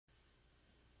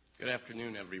Good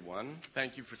afternoon, everyone.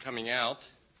 Thank you for coming out.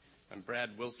 I'm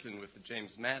Brad Wilson with the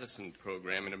James Madison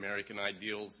Program in American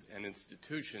Ideals and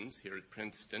Institutions here at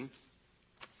Princeton.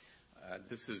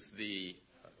 This is the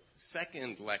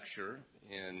second lecture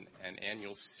in an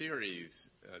annual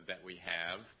series that we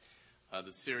have.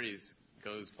 The series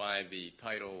goes by the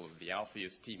title of the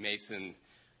Alpheus T. Mason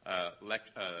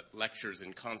Lectures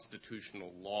in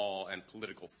Constitutional Law and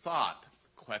Political Thought,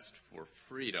 Quest for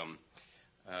Freedom.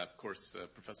 Of course,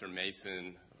 Professor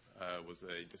Mason was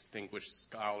a distinguished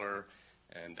scholar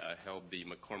and held the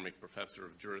McCormick Professor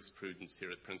of Jurisprudence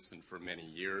here at Princeton for many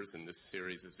years, and this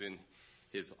series is in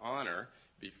his honor.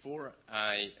 Before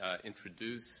I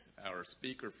introduce our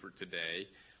speaker for today,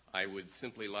 I would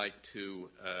simply like to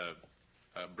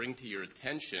bring to your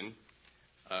attention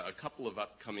a couple of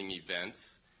upcoming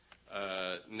events.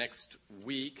 Next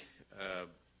week,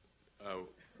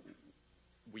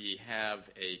 we have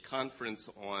a conference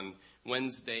on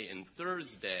Wednesday and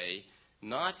Thursday,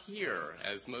 not here,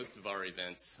 as most of our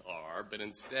events are, but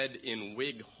instead in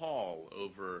Whig Hall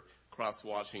over across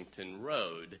Washington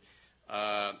Road,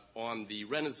 on the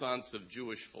Renaissance of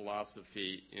Jewish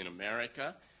Philosophy in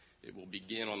America. It will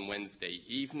begin on Wednesday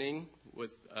evening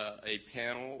with a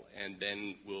panel, and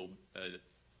then will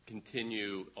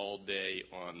continue all day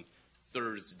on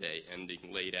Thursday,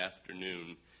 ending late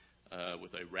afternoon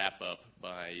with a wrap-up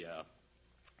by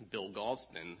Bill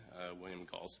Galston, William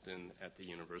Galston at the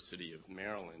University of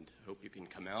Maryland. Hope you can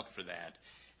come out for that.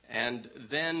 And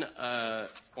then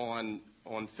on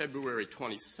February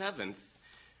 27th,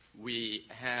 we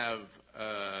have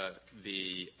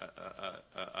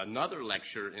another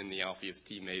lecture in the Alpheus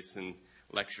T. Mason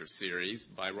lecture series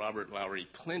by Robert Lowry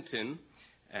Clinton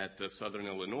at Southern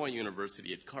Illinois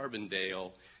University at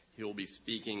Carbondale. He'll be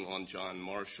speaking on John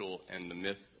Marshall and the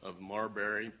myth of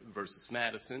Marbury versus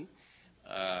Madison,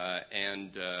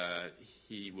 and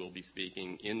he will be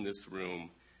speaking in this room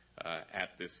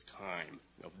at this time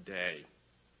of day.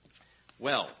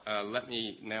 Well, let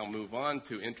me now move on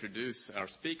to introduce our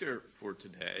speaker for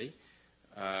today.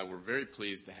 We're very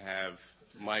pleased to have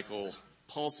Michael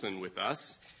Paulsen with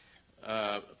us.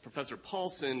 Professor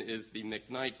Paulsen is the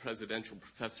McKnight Presidential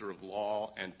Professor of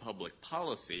Law and Public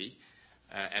Policy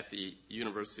at the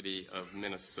University of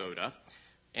Minnesota,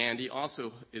 and he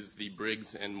also is the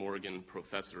Briggs and Morgan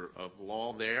Professor of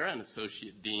Law there and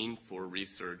Associate Dean for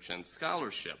Research and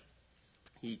Scholarship.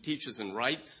 He teaches and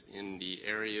writes in the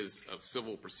areas of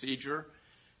civil procedure,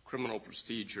 criminal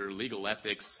procedure, legal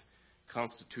ethics,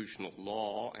 constitutional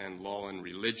law, and law and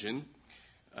religion.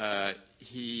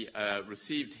 He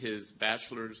received his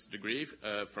bachelor's degree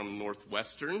from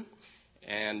Northwestern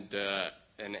and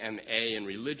an M.A. in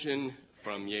religion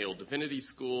from Yale Divinity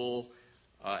School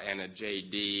and a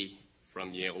J.D.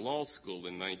 from Yale Law School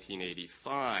in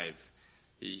 1985.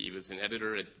 He was an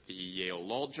editor at the Yale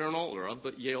Law Journal, or of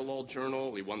the Yale Law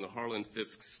Journal. He won the Harlan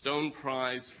Fiske Stone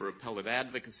Prize for Appellate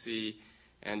Advocacy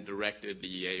and directed the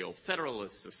Yale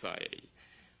Federalist Society.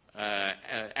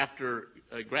 After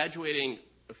graduating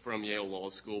from Yale Law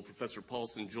School, Professor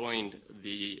Paulsen joined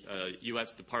the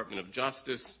U.S. Department of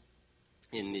Justice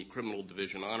in the Criminal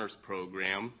Division Honors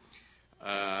Program.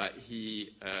 He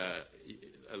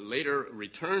later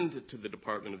returned to the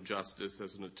Department of Justice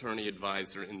as an attorney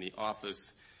advisor in the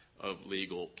Office of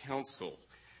Legal Counsel.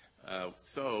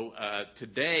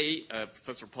 Today,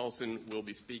 Professor Paulsen will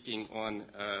be speaking on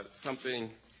something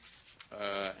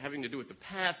having to do with the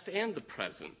past and the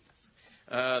present,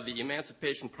 the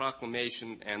Emancipation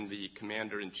Proclamation and the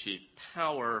Commander-in-Chief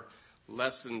Power,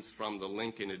 Lessons from the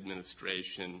Lincoln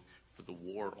Administration for the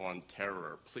War on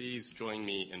Terror. Please join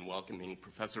me in welcoming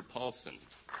Professor Paulsen.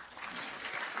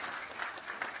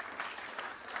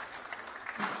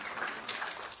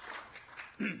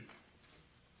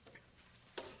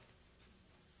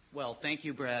 Well, thank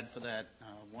you, Brad, for that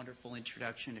wonderful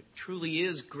introduction. It truly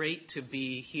is great to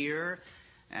be here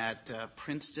at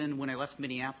Princeton. When I left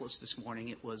Minneapolis this morning,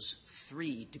 it was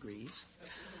 3 degrees.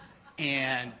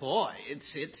 And boy,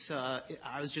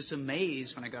 I was just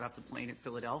amazed when I got off the plane at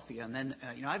Philadelphia. And then,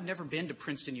 I've never been to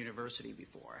Princeton University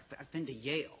before. I've been to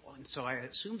Yale, and so I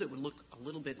assumed it would look a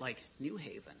little bit like New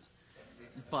Haven.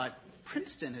 But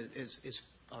Princeton is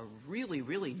a really,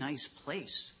 really nice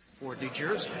place for New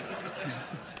Jersey.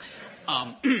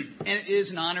 And it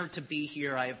is an honor to be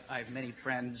here. I have many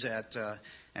friends at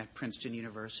Princeton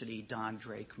University: Don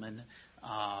Drakeman,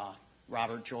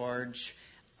 Robert George.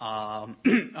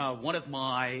 One of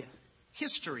my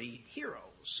history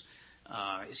heroes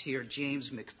is here, James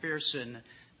McPherson,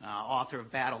 author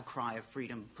of Battle Cry of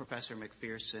Freedom. Professor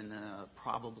McPherson,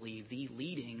 probably the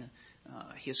leading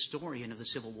historian of the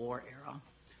Civil War era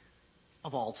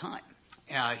of all time.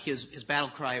 his battle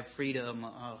cry of freedom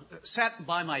sat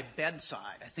by my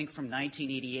bedside, I think from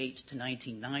 1988 to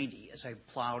 1990, as I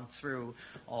plowed through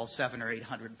all 700 or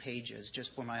 800 pages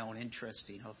just for my own interest,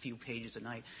 a few pages a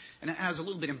night. And I was a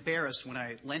little bit embarrassed when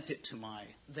I lent it to my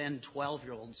then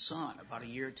 12-year-old son about a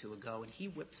year or two ago, and he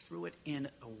whipped through it in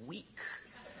a week.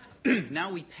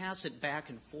 Now we pass it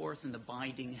back and forth, and the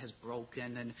binding has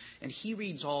broken, and he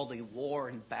reads all the war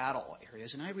and battle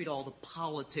areas, and I read all the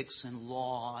politics and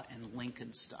law and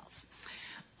Lincoln stuff.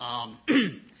 A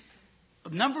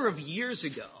number of years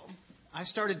ago, I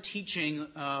started teaching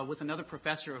with another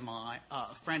professor of mine,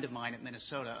 a friend of mine at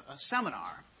Minnesota, a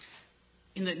seminar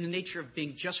in the nature of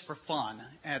being just for fun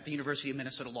at the University of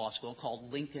Minnesota Law School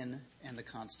called Lincoln and the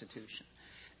Constitution.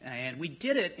 And we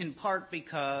did it in part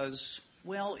because,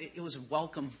 well, it was a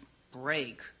welcome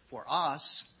break for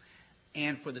us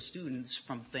and for the students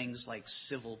from things like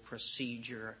civil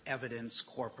procedure, evidence,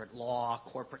 corporate law,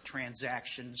 corporate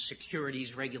transactions,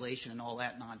 securities regulation, and all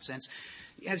that nonsense.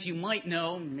 As you might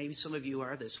know, maybe some of you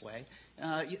are this way,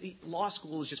 law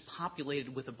school is just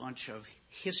populated with a bunch of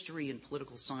history and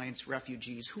political science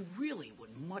refugees who really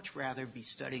would much rather be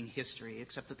studying history,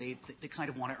 except that they kind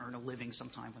of want to earn a living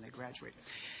sometime when they graduate.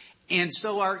 And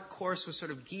so our course was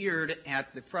sort of geared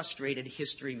at the frustrated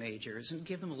history majors and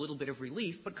give them a little bit of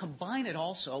relief, but combine it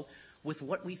also with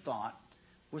what we thought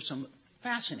were some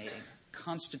fascinating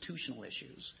constitutional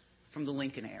issues from the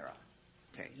Lincoln era.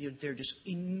 Okay, they're just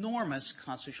enormous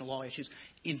constitutional law issues.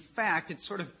 In fact, it's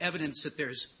sort of evidence that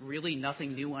there's really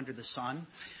nothing new under the sun.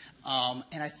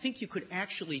 And I think you could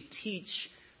actually teach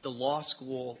the law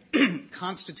school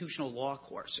constitutional law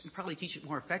course and probably teach it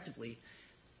more effectively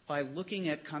by looking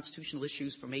at constitutional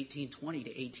issues from 1820 to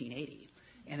 1880.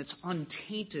 And it's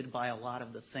untainted by a lot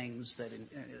of the things that,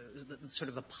 sort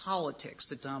of the politics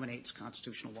that dominates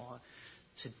constitutional law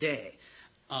today.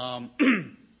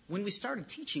 When we started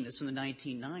teaching this in the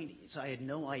 1990s, I had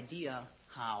no idea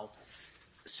how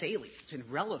salient and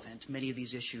relevant many of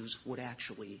these issues would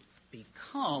actually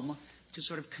become to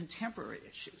sort of contemporary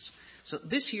issues. So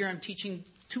this year I'm teaching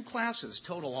 2 classes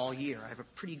total all year. I have a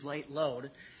pretty light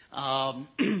load.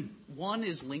 One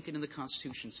is Lincoln and the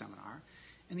Constitution seminar,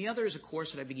 and the other is a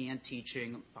course that I began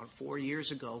teaching about 4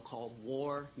 years ago called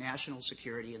War, National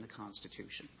Security, and the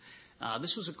Constitution.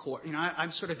 This was a course,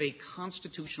 I'm sort of a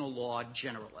constitutional law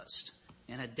generalist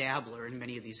and a dabbler in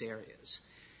many of these areas.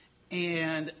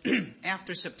 And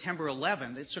after September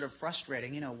 11th, it's sort of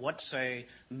frustrating, what's a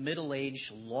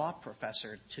middle-aged law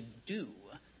professor to do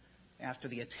after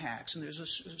the attacks? And there's a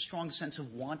strong sense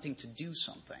of wanting to do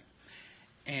something.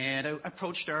 And I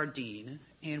approached our dean,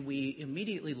 and we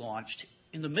immediately launched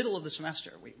in the middle of the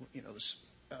semester.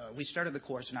 We started the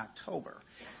course in October,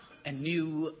 a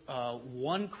new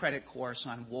 1-credit course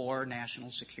on war,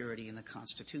 national security, and the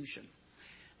Constitution,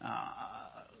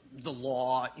 the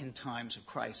law in times of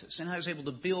crisis. And I was able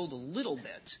to build a little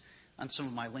bit on some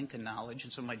of my Lincoln knowledge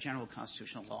and some of my general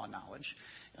constitutional law knowledge.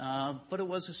 But it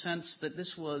was a sense that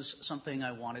this was something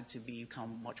I wanted to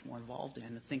become much more involved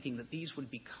in, thinking that these would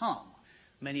become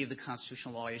many of the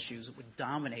constitutional law issues that would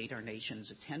dominate our nation's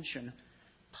attention,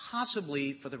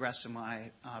 possibly for the rest of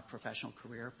my professional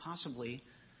career, possibly,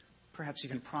 perhaps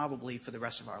even probably for the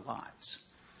rest of our lives.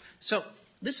 So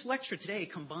this lecture today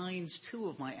combines 2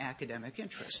 of my academic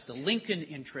interests, the Lincoln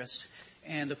interest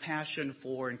and the passion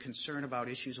for and concern about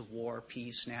issues of war,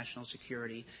 peace, national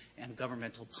security, and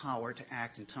governmental power to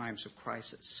act in times of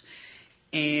crisis.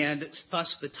 And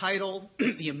thus the title,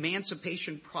 The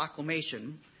Emancipation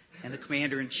Proclamation and the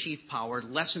Commander-in-Chief Power,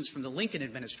 Lessons from the Lincoln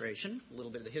Administration, a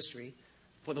little bit of the history,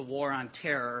 for the War on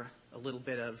Terror, a little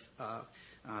bit of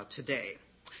today.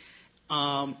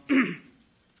 I'm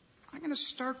going to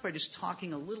start by just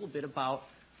talking a little bit about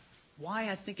why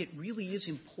I think it really is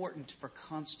important for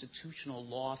constitutional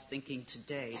law thinking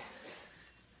today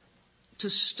to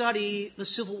study the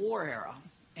Civil War era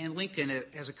and Lincoln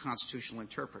as a constitutional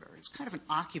interpreter. It's kind of an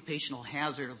occupational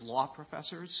hazard of law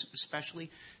professors, especially,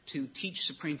 to teach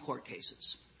Supreme Court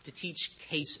cases, to teach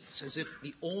cases as if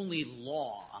the only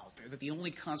law out there, that the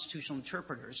only constitutional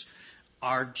interpreters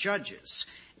are judges.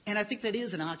 And I think that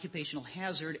is an occupational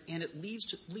hazard, and it leads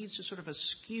to sort of a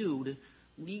skewed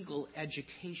legal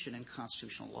education in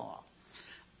constitutional law.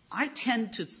 I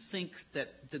tend to think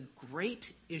that the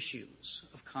great issues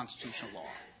of constitutional law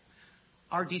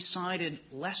are decided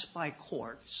less by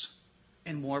courts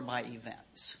and more by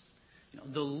events.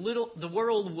 The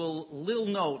world will little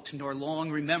note nor long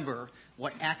remember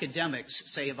what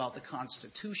academics say about the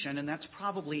Constitution, and that's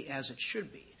probably as it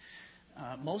should be.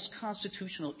 Most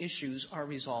constitutional issues are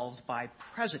resolved by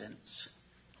presidents,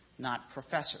 not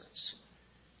professors.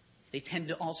 They tend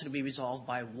to also to be resolved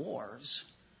by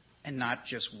wars, and not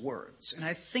just words. And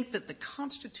I think that the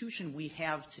Constitution we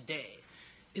have today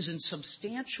is in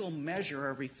substantial measure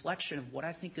a reflection of what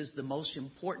I think is the most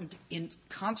important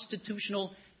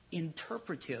constitutional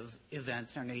interpretive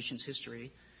event in our nation's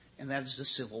history, and that is the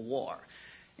Civil War.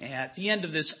 And at the end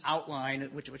of this outline,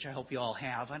 which I hope you all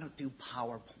have, I don't do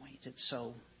PowerPoint. It's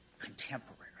so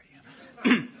contemporary.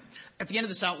 At the end of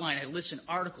this outline, I list an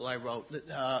article I wrote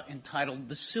entitled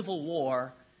 "The Civil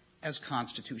War as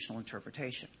Constitutional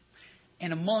Interpretation."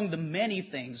 And among the many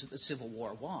things that the Civil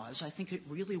War was, I think it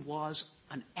really was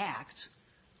an act,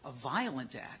 a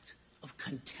violent act, of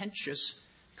contentious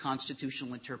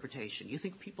constitutional interpretation. You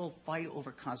think people fight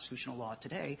over constitutional law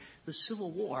today? The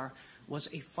Civil War was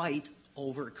a fight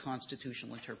over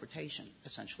constitutional interpretation,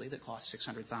 essentially, that cost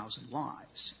 600,000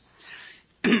 lives.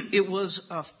 It was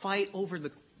a fight over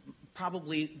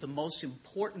probably the most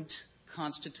important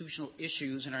constitutional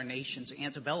issues in our nation's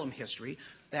antebellum history.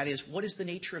 That is, what is the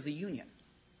nature of the Union?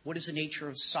 What is the nature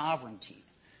of sovereignty?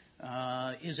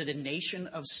 Is it a nation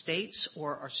of states,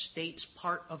 or are states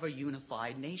part of a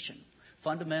unified nation?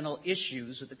 Fundamental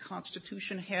issues that the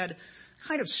Constitution had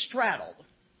kind of straddled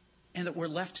and that were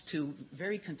left to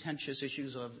very contentious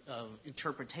issues of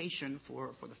interpretation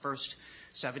for the first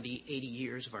 70, 80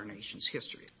 years of our nation's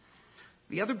history.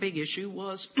 The other big issue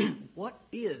was what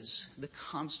is the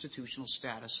constitutional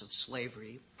status of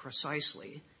slavery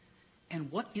precisely, and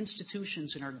what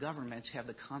institutions in our government have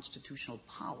the constitutional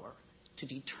power to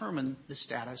determine the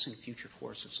status and future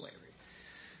course of slavery.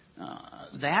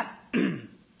 That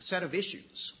set of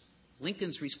issues,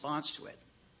 Lincoln's response to it,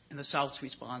 and the South's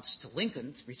response to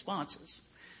Lincoln's responses,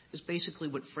 is basically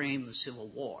what framed the Civil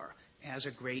War as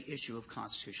a great issue of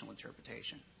constitutional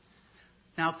interpretation.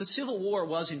 Now, if the Civil War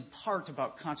was in part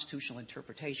about constitutional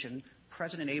interpretation,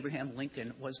 President Abraham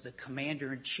Lincoln was the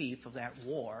commander-in-chief of that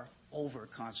war over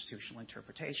constitutional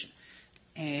interpretation.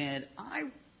 And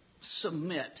I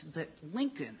submit that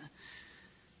Lincoln,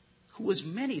 who was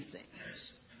many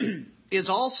things, is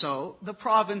also the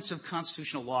province of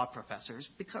constitutional law professors,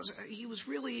 because he was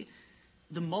really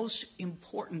the most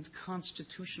important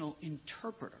constitutional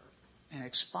interpreter and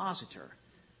expositor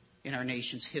in our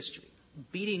nation's history,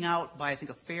 beating out by, I think,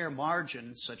 a fair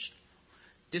margin such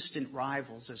distant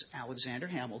rivals as Alexander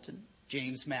Hamilton,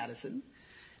 James Madison,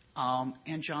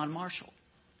 and John Marshall.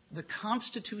 The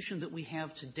Constitution that we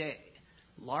have today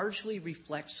largely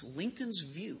reflects Lincoln's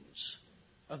views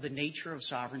of the nature of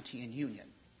sovereignty and union,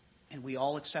 and we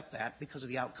all accept that because of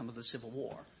the outcome of the Civil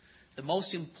War. The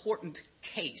most important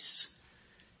case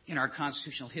in our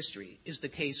constitutional history is the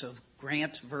case of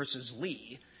Grant versus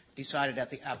Lee, decided at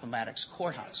the Appomattox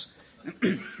Courthouse.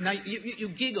 Now, you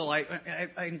giggle. I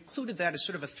included that as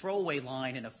sort of a throwaway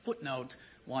line in a footnote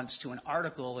once to an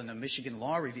article in the Michigan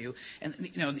Law Review. And,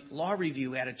 the Law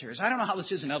Review editors, I don't know how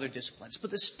this is in other disciplines, but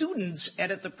the students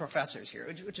edit the professors here,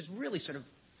 which is really sort of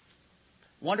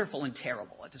wonderful and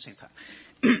terrible at the same time.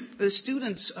 The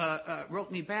students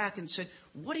wrote me back and said,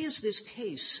 "What is this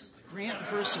case, Grant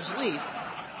versus Lee?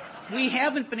 We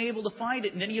haven't been able to find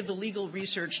it in any of the legal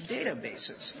research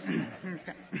databases."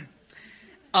 Okay.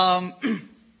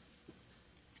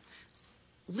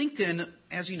 Lincoln,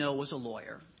 as you know, was a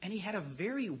lawyer, and he had a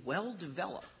very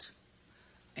well-developed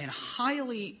and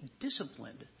highly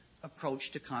disciplined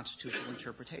approach to constitutional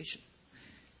interpretation.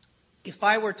 If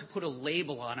I were to put a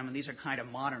label on him, and these are kind of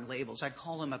modern labels, I'd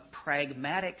call him a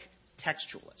pragmatic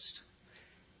textualist.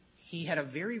 He had a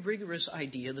very rigorous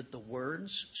idea that the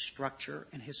words, structure,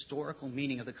 and historical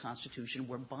meaning of the Constitution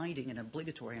were binding and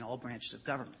obligatory in all branches of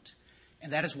government.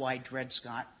 And that is why Dred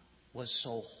Scott was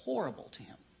so horrible to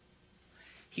him.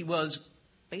 He was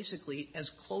basically as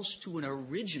close to an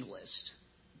originalist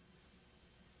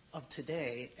of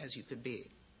today as you could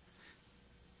be,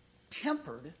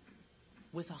 tempered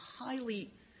with a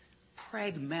highly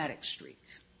pragmatic streak,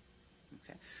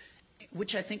 okay,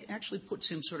 which I think actually puts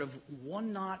him sort of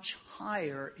one notch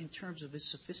higher in terms of his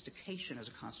sophistication as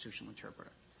a constitutional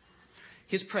interpreter.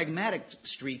 His pragmatic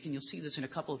streak, and you'll see this in a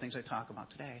couple of things I talk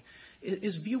about today,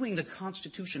 is viewing the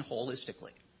Constitution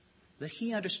holistically. That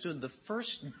he understood the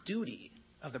first duty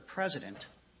of the president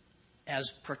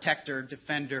as protector,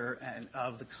 defender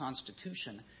of the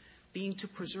Constitution being to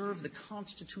preserve the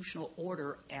constitutional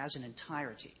order as an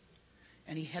entirety.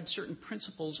 And he had certain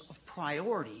principles of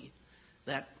priority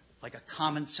that, like a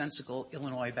commonsensical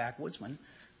Illinois backwoodsman,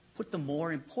 put the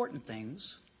more important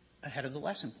things ahead of the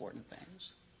less important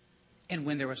things. And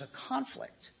when there was a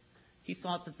conflict, he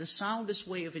thought that the soundest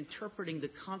way of interpreting the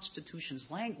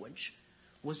Constitution's language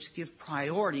was to give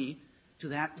priority to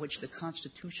that which the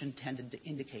Constitution tended to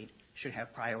indicate should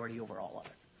have priority over all of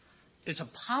it. It's a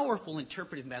powerful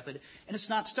interpretive method, and it's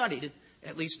not studied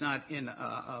at least not in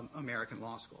American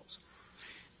law schools.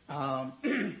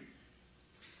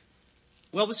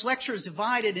 Well, this lecture is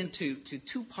divided into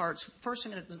two parts. First,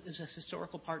 is a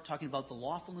historical part talking about the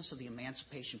lawfulness of the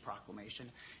Emancipation Proclamation,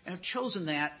 and I've chosen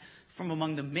that from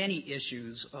among the many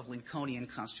issues of Lincolnian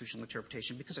constitutional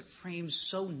interpretation because it frames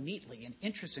so neatly and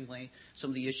interestingly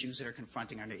some of the issues that are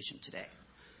confronting our nation today.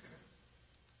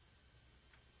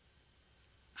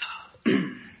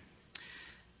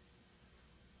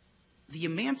 The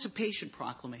Emancipation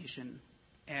Proclamation,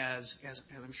 as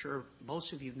I'm sure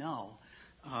most of you know,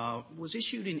 was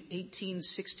issued in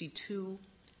 1862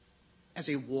 as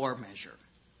a war measure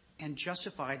and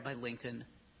justified by Lincoln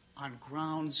on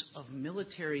grounds of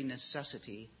military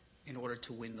necessity in order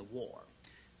to win the war,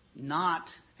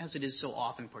 not, as it is so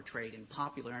often portrayed in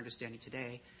popular understanding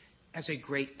today, as a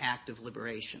great act of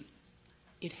liberation.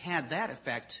 It had that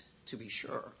effect, to be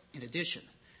sure, in addition.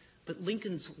 But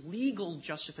Lincoln's legal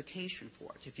justification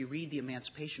for it, if you read the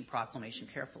Emancipation Proclamation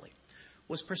carefully,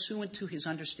 was pursuant to his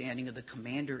understanding of the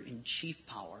commander-in-chief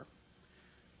power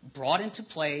brought into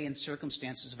play in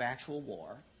circumstances of actual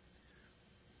war,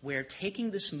 where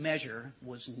taking this measure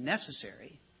was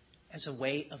necessary as a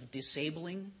way of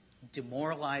disabling,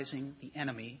 demoralizing the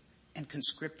enemy, and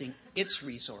conscripting its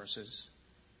resources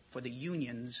for the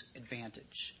Union's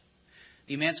advantage.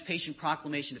 The Emancipation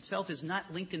Proclamation itself is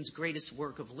not Lincoln's greatest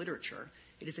work of literature.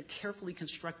 It is a carefully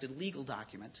constructed legal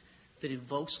document that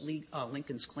invokes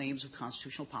Lincoln's claims of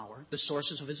constitutional power, the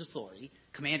sources of his authority,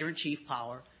 commander-in-chief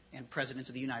power, and President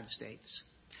of the United States,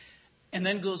 and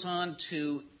then goes on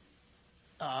to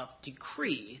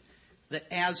decree that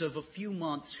as of a few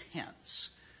months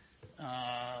hence,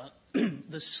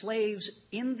 the slaves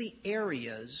in the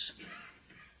areas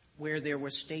where there were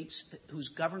states whose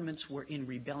governments were in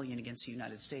rebellion against the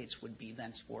United States would be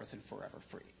thenceforth and forever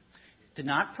free. Did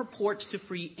not purport to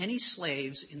free any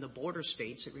slaves in the border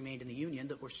states that remained in the Union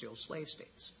that were still slave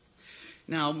states.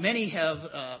 Now, many have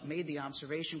made the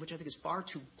observation, which I think is far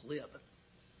too glib,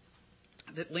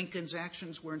 that Lincoln's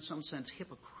actions were in some sense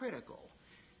hypocritical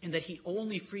in that he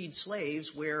only freed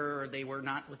slaves where they were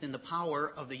not within the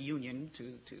power of the Union,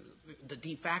 to the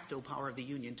de facto power of the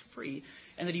Union to free,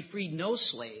 and that he freed no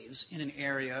slaves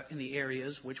in the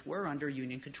areas which were under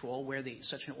Union control where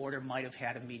such an order might have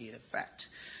had immediate effect.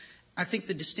 I think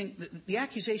the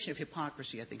accusation of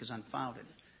hypocrisy, I think, is unfounded,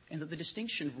 and that the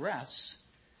distinction rests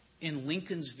in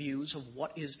Lincoln's views of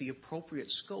what is the appropriate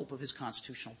scope of his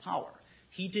constitutional power.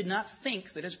 He did not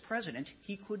think that as president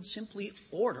he could simply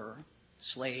order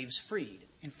slaves freed.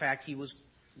 In fact, he was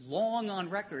long on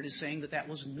record as saying that that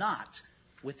was not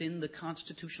within the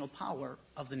constitutional power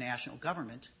of the national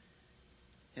government,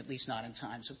 at least not in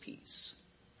times of peace.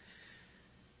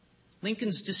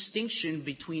 Lincoln's distinction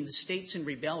between the states in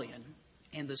rebellion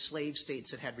and the slave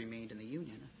states that had remained in the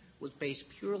Union was based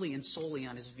purely and solely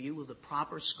on his view of the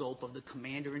proper scope of the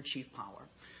commander-in-chief power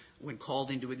when called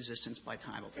into existence by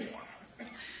time of war.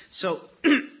 So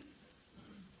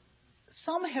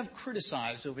some have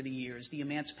criticized over the years the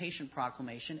Emancipation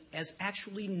Proclamation as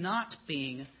actually not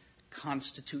being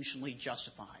constitutionally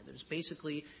justified. There's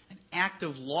basically an act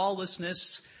of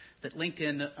lawlessness that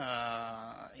Lincoln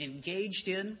engaged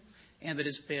in and that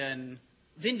has been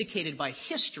vindicated by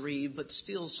history but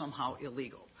still somehow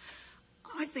illegal.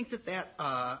 I think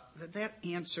that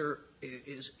answer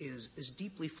is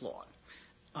deeply flawed.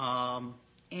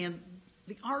 And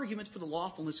the argument for the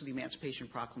lawfulness of the Emancipation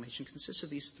Proclamation consists of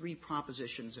these three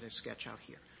propositions that I sketch out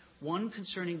here. One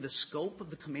concerning the scope of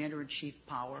the commander-in-chief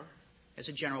power as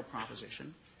a general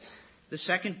proposition. The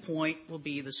second point will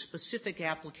be the specific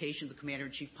application of the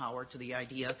commander-in-chief power to the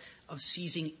idea of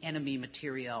seizing enemy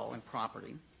materiel and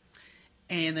property.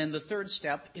 And then the third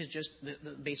step is just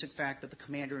the basic fact that the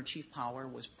commander-in-chief power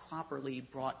was properly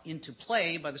brought into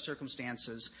play by the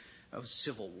circumstances of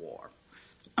civil war.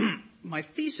 My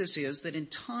thesis is that in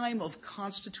time of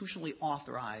constitutionally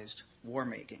authorized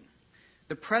war-making,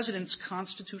 the president's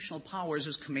constitutional powers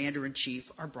as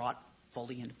commander-in-chief are brought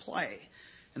fully into play,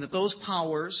 and that those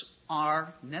powers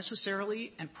are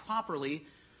necessarily and properly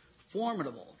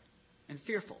formidable and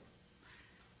fearful.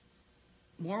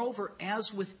 Moreover,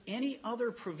 as with any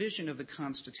other provision of the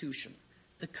Constitution,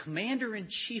 the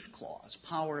commander-in-chief clause,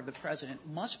 power of the president,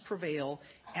 must prevail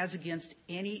as against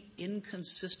any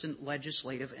inconsistent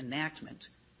legislative enactment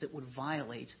that would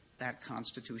violate that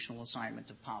constitutional assignment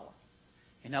of power.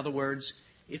 In other words,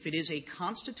 if it is a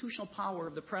constitutional power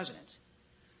of the president,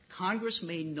 Congress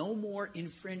may no more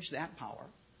infringe that power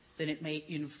than it may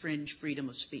infringe freedom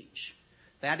of speech.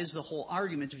 That is the whole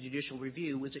argument of judicial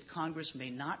review, is that Congress may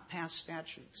not pass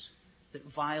statutes that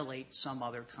violate some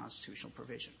other constitutional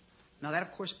provision. Now, that,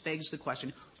 of course, begs the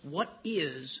question, what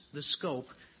is the scope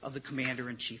of the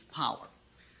commander-in-chief power?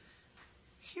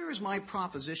 Here is my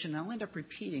proposition, and I'll end up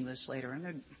repeating this later. I'm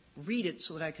going to read it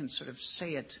so that I can sort of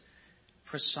say it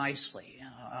precisely,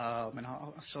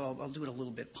 so I'll do it a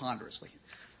little bit ponderously.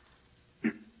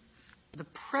 The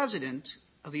President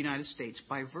of the United States,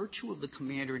 by virtue of the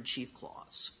Commander-in-Chief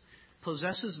Clause,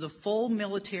 possesses the full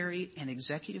military and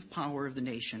executive power of the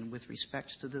nation with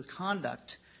respect to the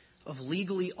conduct of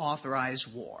legally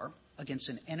authorized war against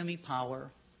an enemy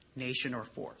power, nation, or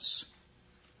force.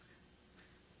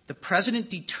 The President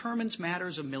determines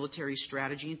matters of military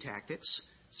strategy and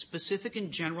tactics, specific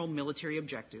and general military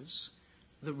objectives,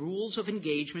 the rules of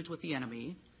engagement with the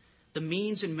enemy, the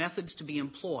means and methods to be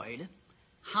employed,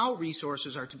 how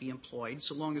resources are to be employed,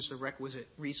 so long as the requisite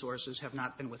resources have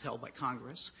not been withheld by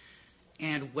Congress,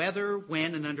 and whether,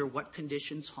 when, and under what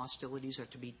conditions hostilities are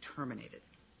to be terminated.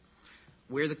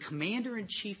 Where the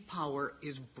commander-in-chief power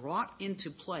is brought into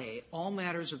play, all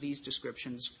matters of these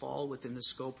descriptions fall within the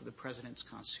scope of the President's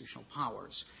constitutional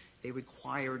powers. They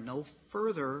require no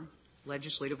further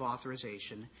legislative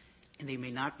authorization, and they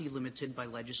may not be limited by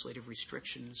legislative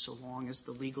restrictions so long as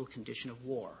the legal condition of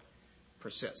war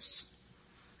persists.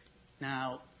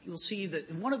 Now, you'll see that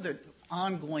in one of the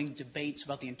ongoing debates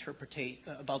about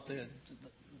the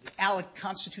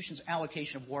Constitution's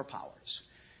allocation of war powers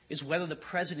is whether the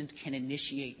President can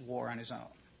initiate war on his own.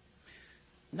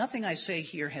 Nothing I say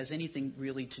here has anything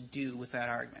really to do with that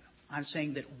argument. I'm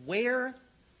saying that where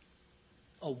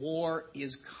a war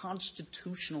is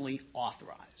constitutionally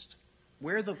authorized,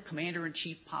 where the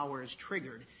commander-in-chief power is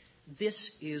triggered,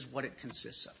 this is what it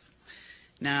consists of.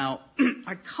 Now,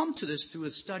 I come to this through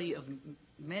a study of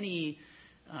many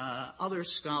other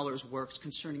scholars' works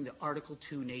concerning the Article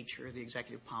II nature of the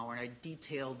executive power, and I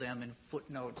detailed them in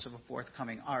footnotes of a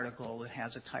forthcoming article that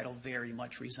has a title very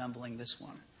much resembling this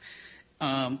one.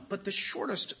 But the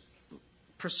shortest,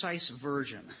 precise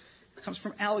version comes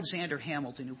from Alexander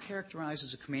Hamilton, who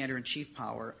characterizes a commander-in-chief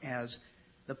power as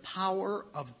the power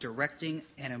of directing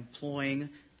and employing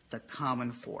the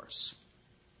common force.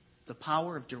 The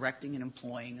power of directing and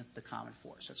employing the common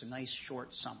force. That's a nice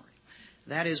short summary.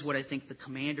 That is what I think the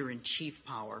commander-in-chief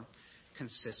power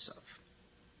consists of.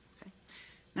 Okay?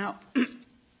 Now,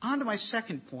 on to my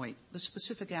second point, the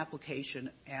specific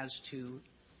application as to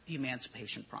the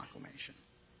Emancipation Proclamation.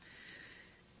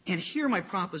 And here my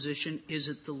proposition is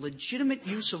that the legitimate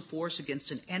use of force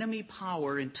against an enemy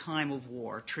power in time of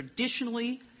war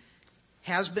traditionally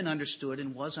has been understood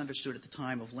and was understood at the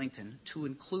time of Lincoln to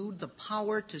include the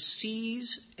power to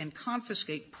seize and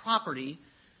confiscate property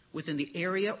within the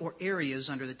area or areas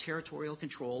under the territorial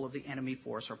control of the enemy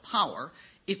force or power,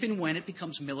 if and when it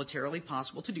becomes militarily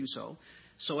possible to do so,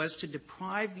 so as to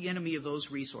deprive the enemy of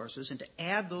those resources and to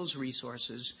add those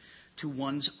resources to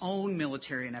one's own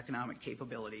military and economic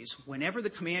capabilities whenever the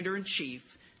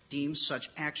commander-in-chief deems such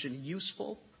action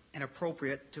useful and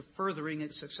appropriate to furthering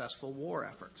a successful war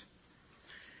effort.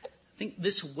 I think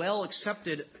this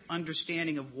well-accepted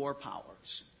understanding of war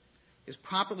powers is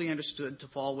properly understood to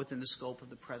fall within the scope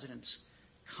of the President's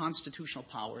constitutional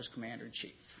power as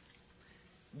Commander-in-Chief.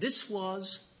 This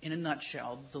was, in a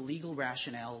nutshell, the legal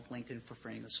rationale of Lincoln for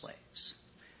freeing the slaves.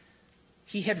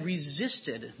 He had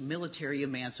resisted military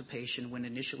emancipation when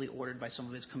initially ordered by some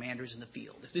of his commanders in the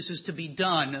field. If this is to be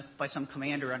done by some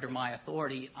commander under my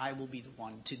authority, I will be the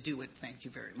one to do it. Thank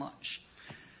you very much.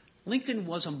 Lincoln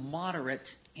was a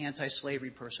moderate anti-slavery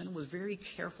person, was very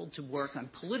careful to work on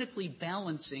politically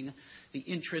balancing the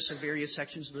interests of various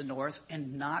sections of the North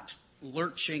and not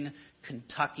lurching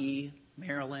Kentucky,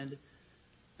 Maryland,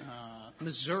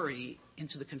 Missouri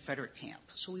into the Confederate camp.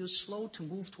 So he was slow to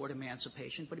move toward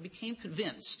emancipation, but he became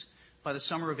convinced by the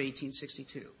summer of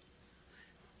 1862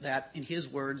 that, in his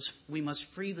words, we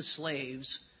must free the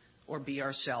slaves or be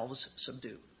ourselves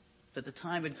subdued, that the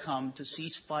time had come to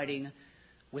cease fighting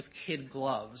with kid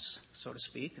gloves, so to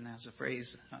speak, and that was a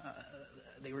phrase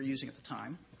they were using at the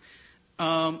time,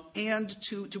 and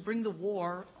to bring the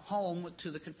war home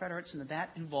to the Confederates, and that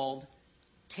involved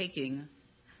taking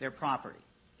their property,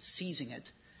 seizing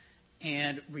it,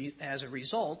 and as a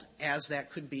result, as that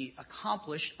could be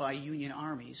accomplished by Union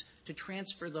armies, to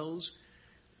transfer those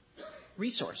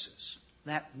resources,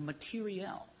 that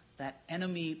materiel, that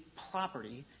enemy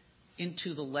property,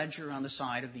 into the ledger on the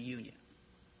side of the Union,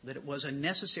 that it was a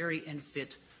necessary and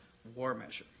fit war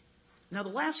measure. Now, the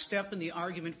last step in the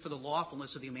argument for the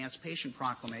lawfulness of the Emancipation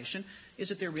Proclamation is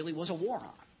that there really was a war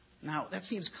on. Now, that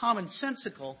seems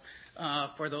commonsensical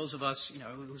for those of us,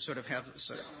 who sort of have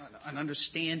an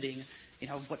understanding,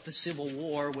 of what the Civil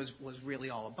War was really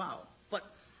all about. But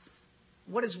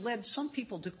what has led some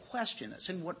people to question this,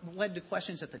 and what led to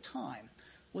questions at the time,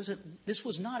 was that this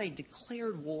was not a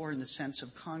declared war in the sense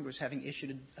of Congress having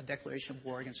issued a declaration of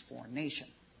war against a foreign nation.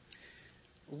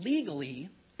 Legally,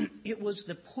 it was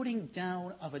the putting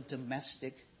down of a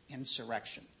domestic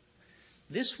insurrection.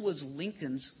 This was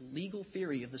Lincoln's legal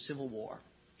theory of the Civil War.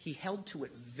 He held to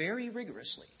it very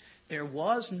rigorously. There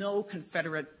was no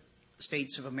Confederate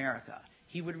States of America.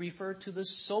 He would refer to the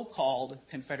so-called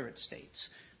Confederate States,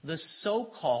 the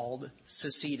so-called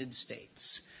seceded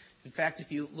states. In fact,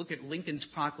 if you look at Lincoln's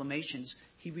proclamations,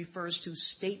 he refers to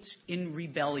states in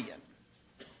rebellion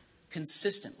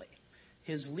consistently.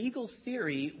 His legal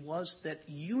theory was that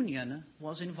union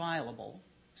was inviolable,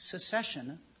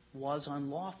 secession was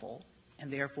unlawful,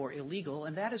 and therefore illegal,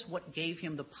 and that is what gave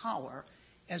him the power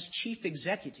as chief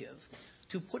executive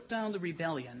to put down the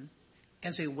rebellion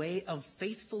as a way of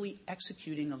faithfully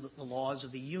executing of the laws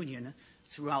of the Union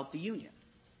throughout the Union.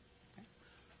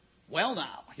 Well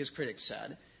now, his critics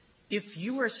said, if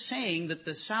you are saying that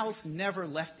the South never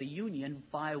left the Union,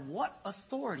 by what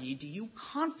authority do you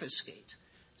confiscate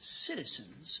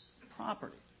citizens'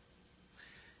 property?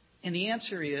 And the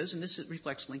answer is, and this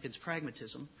reflects Lincoln's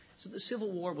pragmatism, is that the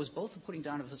Civil War was both the putting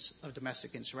down of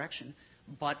domestic insurrection,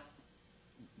 but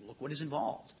look what is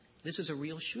involved. This is a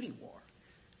real shooting war.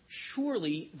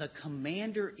 Surely the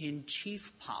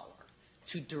commander-in-chief power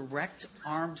to direct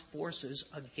armed forces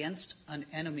against an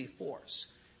enemy force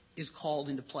is called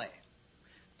into play.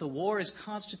 The war is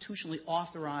constitutionally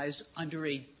authorized under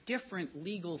a different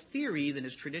legal theory than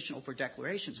is traditional for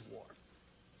declarations of war.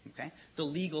 Okay? The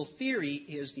legal theory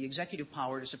is the executive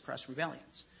power to suppress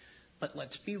rebellions. But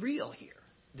let's be real here.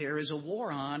 There is a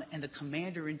war on, and the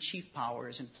commander-in-chief power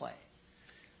is in play.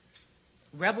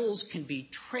 Rebels can be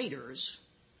traitors,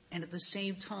 and at the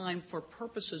same time, for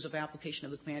purposes of application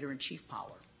of the commander-in-chief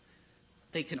power,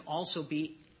 they can also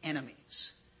be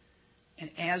enemies. And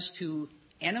as to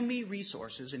enemy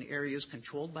resources in areas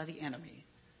controlled by the enemy,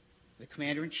 the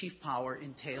commander-in-chief power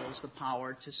entails the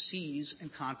power to seize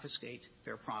and confiscate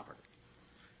their property.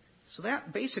 So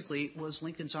that basically was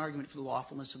Lincoln's argument for the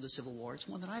lawfulness of the Civil War. It's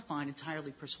one that I find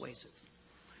entirely persuasive.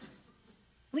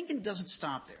 Lincoln doesn't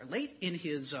stop there. Late in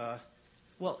his,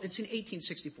 it's in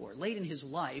 1864. Late in his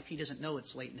life, he doesn't know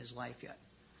it's late in his life yet.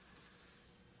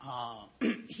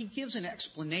 He gives an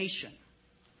explanation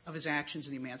of his actions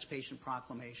in the Emancipation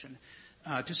Proclamation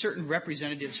to certain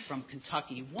representatives from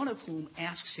Kentucky, one of whom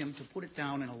asks him to put it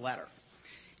down in a letter.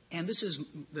 And this is,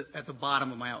 at the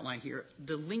bottom of my outline here,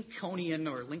 the Lincolnian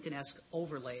or Lincoln-esque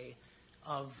overlay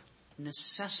of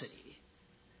necessity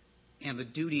and the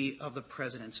duty of the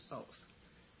president's oath.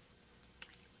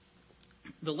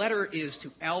 The letter is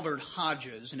to Albert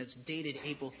Hodges, and it's dated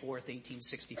April 4th,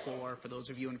 1864, for those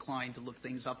of you inclined to look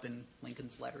things up in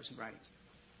Lincoln's letters and writings.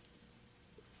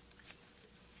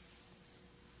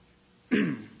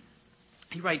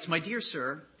 He writes, "My dear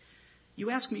sir, you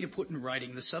ask me to put in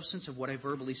writing the substance of what I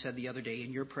verbally said the other day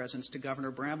in your presence to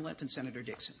Governor Bramlett and Senator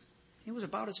Dixon. It was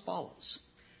about as follows.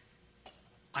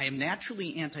 I am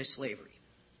naturally anti-slavery.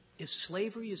 If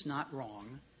slavery is not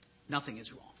wrong, nothing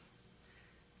is wrong.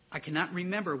 I cannot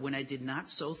remember when I did not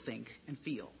so think and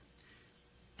feel.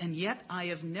 And yet I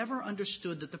have never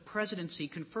understood that the presidency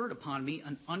conferred upon me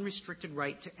an unrestricted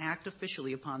right to act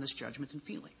officially upon this judgment and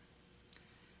feeling.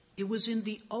 It was in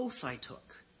the oath I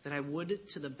took that I would,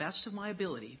 to the best of my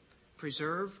ability,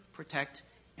 preserve, protect,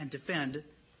 and defend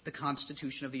the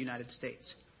Constitution of the United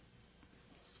States.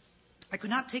 I could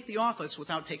not take the office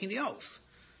without taking the oath,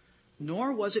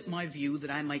 nor was it my view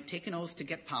that I might take an oath to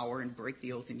get power and break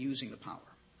the oath in using the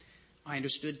power. I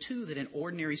understood, too, that in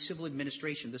ordinary civil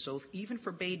administration, this oath even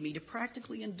forbade me to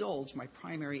practically indulge my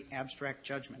primary abstract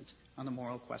judgment on the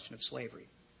moral question of slavery.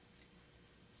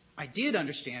 I did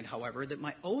understand, however, that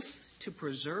my oath to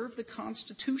preserve the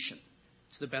Constitution,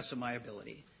 to the best of my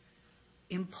ability,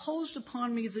 imposed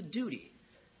upon me the duty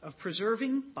of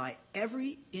preserving by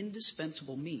every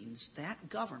indispensable means that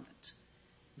government,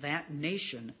 that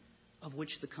nation of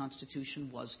which the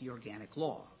Constitution was the organic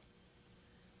law.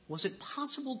 Was it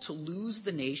possible to lose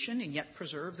the nation and yet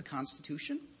preserve the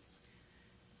Constitution?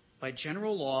 By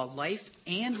general law, life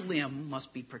and limb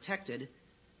must be protected,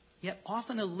 yet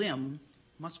often a limb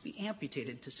must be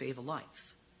amputated to save a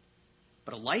life.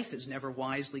 But a life is never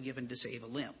wisely given to save a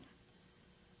limb.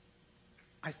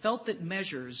 I felt that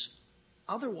measures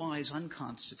otherwise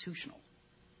unconstitutional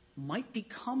might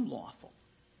become lawful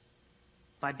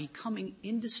by becoming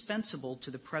indispensable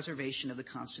to the preservation of the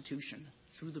Constitution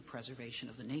through the preservation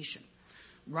of the nation.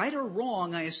 Right or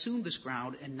wrong, I assumed this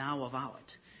ground and now avow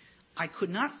it. I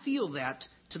could not feel that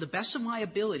To the best of my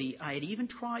ability, I had even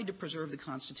tried to preserve the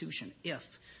Constitution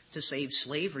if, to save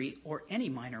slavery or any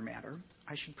minor matter,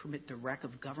 I should permit the wreck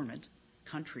of government,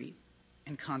 country,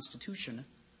 and Constitution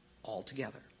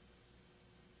altogether.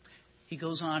 He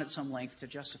goes on at some length to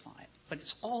justify it, but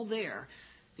it's all there.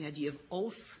 The idea of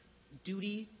oath,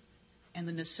 duty, and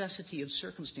the necessity of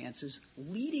circumstances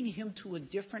leading him to a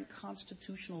different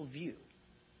constitutional view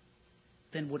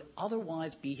than would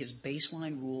otherwise be his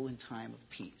baseline rule in time of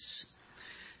peace.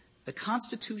 The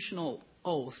constitutional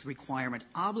oath requirement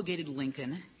obligated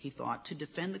Lincoln, he thought, to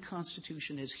defend the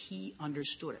Constitution as he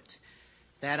understood it.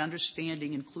 That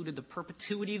understanding included the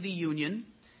perpetuity of the Union,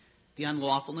 the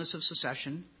unlawfulness of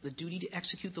secession, the duty to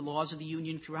execute the laws of the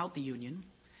Union throughout the Union,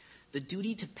 the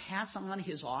duty to pass on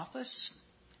his office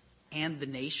and the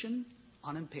nation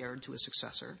unimpaired to a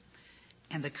successor,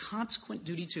 and the consequent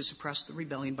duty to suppress the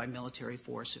rebellion by military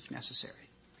force if necessary.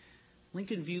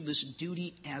 Lincoln viewed this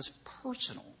duty as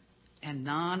personal and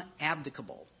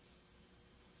non-abdicable.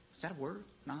 Is that a word?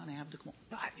 Non-abdicable?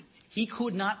 He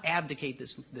could not abdicate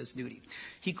this duty.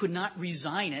 He could not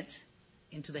resign it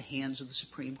into the hands of the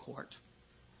Supreme Court.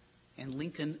 And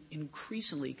Lincoln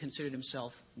increasingly considered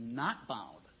himself not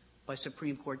bound by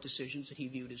Supreme Court decisions that he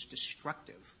viewed as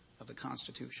destructive of the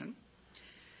Constitution.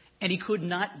 And he could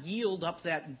not yield up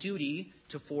that duty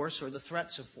to force or the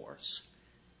threats of force,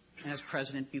 as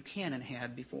President Buchanan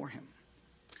had before him.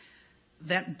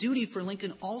 That duty for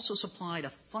Lincoln also supplied a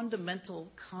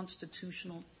fundamental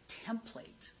constitutional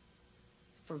template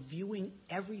for viewing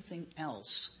everything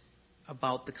else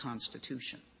about the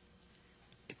Constitution.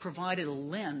 It provided a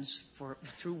lens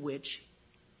through which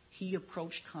he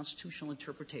approached constitutional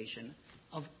interpretation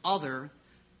of other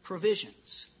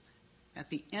provisions. At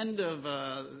the end of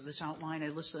this outline, I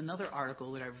list another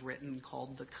article that I've written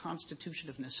called The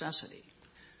Constitution of Necessity,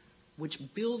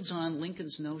 which builds on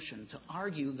Lincoln's notion to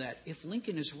argue that if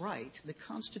Lincoln is right, the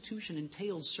Constitution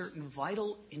entails certain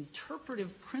vital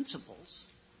interpretive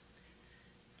principles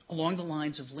along the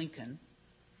lines of Lincoln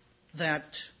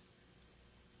that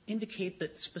indicate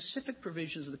that specific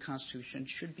provisions of the Constitution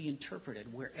should be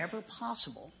interpreted wherever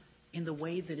possible in the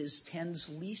way that tends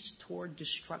least toward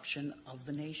destruction of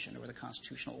the nation or the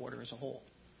constitutional order as a whole.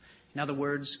 In other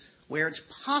words, where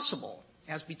it's possible,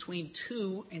 as between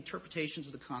two interpretations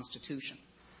of the Constitution,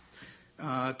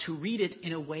 to read it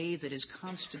in a way that is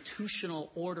constitutional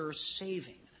order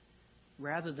saving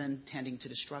rather than tending to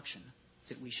destruction,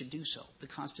 that we should do so. The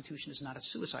Constitution is not a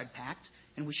suicide pact,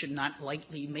 and we should not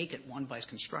lightly make it one by its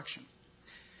construction.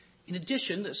 In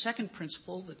addition, the second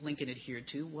principle that Lincoln adhered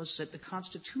to was that the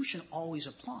Constitution always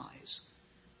applies,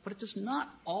 but it does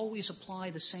not always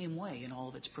apply the same way in all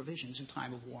of its provisions in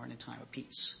time of war and in time of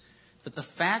peace. That the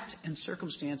fact and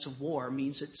circumstance of war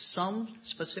means that some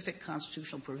specific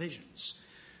constitutional provisions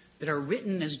that are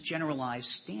written as generalized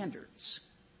standards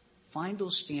find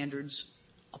those standards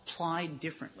applied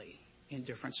differently in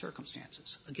different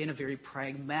circumstances. Again, a very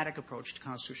pragmatic approach to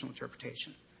constitutional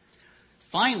interpretation.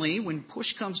 Finally, when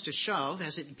push comes to shove,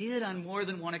 as it did on more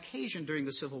than one occasion during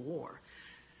the Civil War,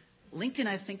 Lincoln,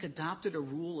 I think, adopted a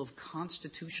rule of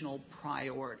constitutional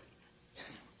priority.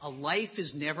 A life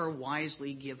is never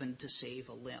wisely given to save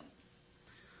a limb.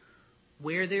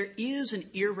 Where there is an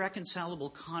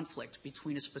irreconcilable conflict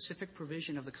between a specific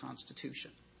provision of the Constitution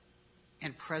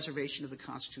and preservation of the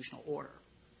constitutional order,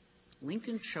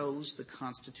 Lincoln chose the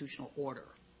constitutional order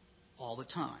all the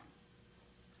time.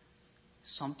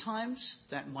 Sometimes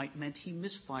that might meant he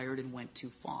misfired and went too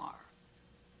far.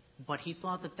 But he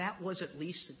thought that that was at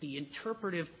least the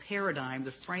interpretive paradigm,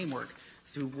 the framework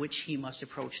through which he must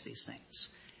approach these things.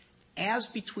 As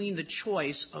between the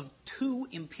choice of two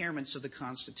impairments of the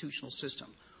constitutional system,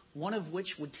 one of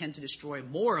which would tend to destroy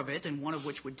more of it and one of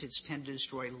which would tend to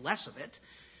destroy less of it,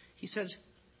 he says,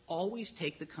 always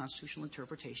take the constitutional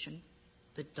interpretation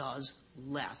that does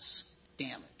less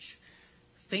damage.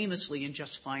 Famously, in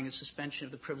justifying the suspension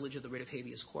of the privilege of the writ of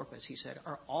habeas corpus, he said,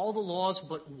 are all the laws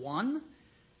but one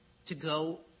to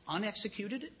go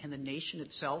unexecuted and the nation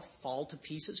itself fall to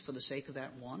pieces for the sake of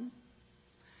that one?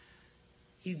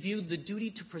 He viewed the duty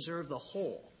to preserve the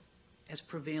whole as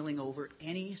prevailing over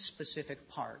any specific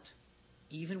part,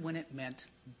 even when it meant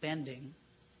bending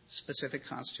specific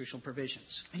constitutional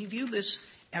provisions. And he viewed this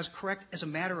as correct as a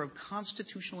matter of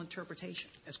constitutional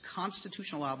interpretation, as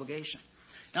constitutional obligation.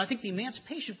 Now, I think the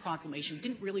Emancipation Proclamation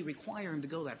didn't really require him to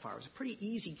go that far. It was a pretty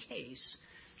easy case,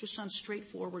 just on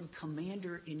straightforward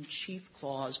commander-in-chief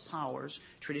clause powers,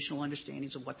 traditional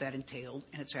understandings of what that entailed,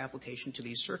 and its application to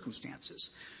these circumstances.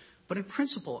 But in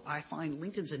principle, I find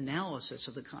Lincoln's analysis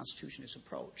of the Constitution, his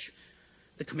approach,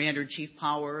 the commander-in-chief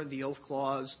power, the oath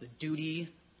clause, the duty,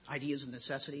 ideas of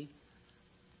necessity,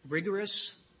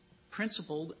 rigorous,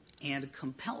 principled, and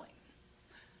compelling.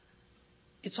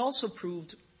 It's also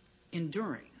proved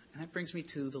enduring. And that brings me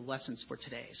to the lessons for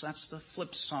today. So that's the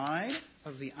flip side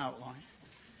of the outline.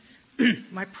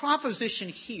 My proposition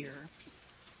here,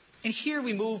 and here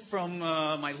we move from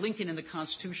my Lincoln and the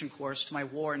Constitution course to my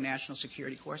War and National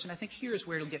Security course, and I think here is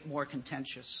where it'll get more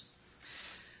contentious,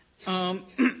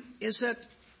 is that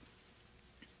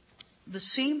the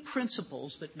same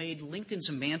principles that made Lincoln's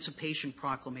Emancipation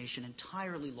Proclamation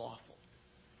entirely lawful,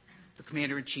 the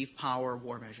commander-in-chief power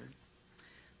war measure,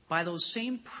 by those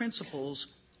same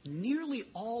principles, nearly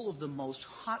all of the most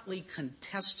hotly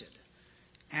contested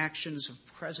actions of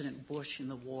President Bush in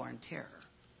the war on terror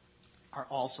are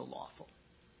also lawful.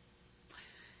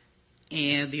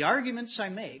 And the arguments I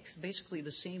make, basically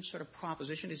the same sort of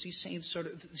proposition, is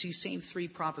these same three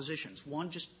propositions. One,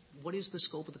 just what is the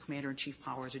scope of the commander-in-chief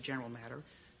power as a general matter?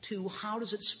 Two, how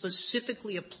does it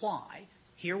specifically apply?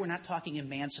 Here we're not talking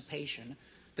emancipation.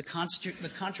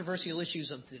 The controversial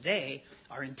issues of today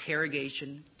are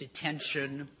interrogation,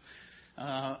 detention,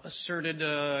 asserted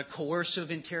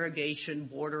coercive interrogation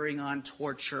bordering on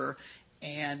torture,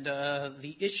 and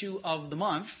the issue of the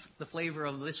month, the flavor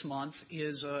of this month,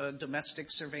 is domestic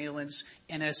surveillance,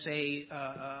 NSA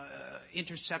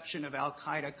interception of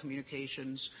al-Qaeda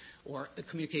communications or the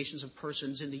communications of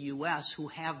persons in the U.S. who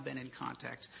have been in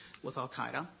contact with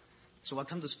al-Qaeda. So I'll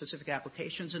come to specific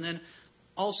applications. And then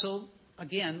also,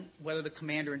 again, whether the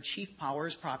commander-in-chief power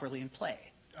is properly in play.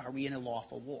 Are we in a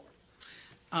lawful war?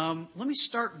 Let me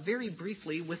start very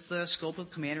briefly with the scope of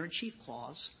the commander-in-chief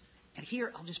clause. And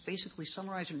here I'll just basically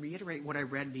summarize and reiterate what I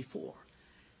read before,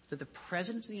 that the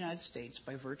President of the United States,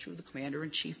 by virtue of the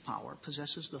commander-in-chief power,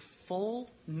 possesses the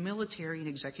full military and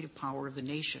executive power of the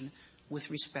nation with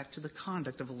respect to the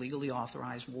conduct of a legally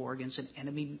authorized war against an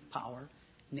enemy power,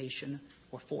 nation,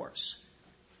 or force.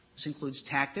 This includes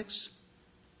tactics,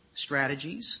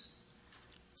 strategies,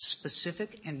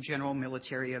 specific and general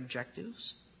military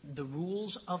objectives, the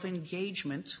rules of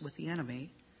engagement with the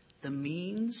enemy, the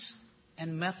means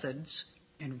and methods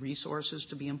and resources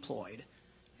to be employed,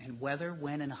 and whether,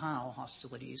 when, and how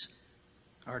hostilities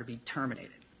are to be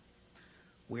terminated.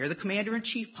 Where the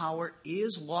commander-in-chief power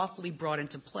is lawfully brought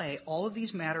into play, all of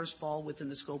these matters fall within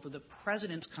the scope of the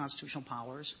President's constitutional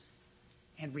powers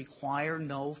and require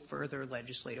no further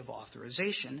legislative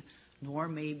authorization, nor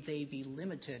may they be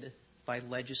limited by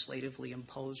legislatively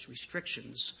imposed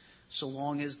restrictions so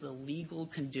long as the legal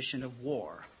condition of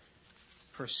war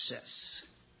persists.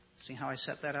 See how I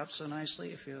set that up so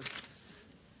nicely?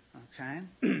 Okay.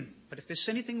 But if there's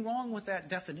anything wrong with that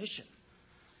definition,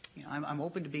 I'm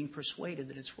open to being persuaded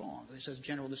that it's wrong. This is a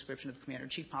general description of the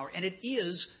commander-in-chief power, and it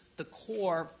is the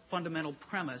core fundamental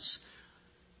premise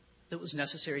that was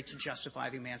necessary to justify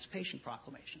the Emancipation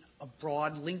Proclamation, a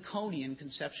broad Lincolnian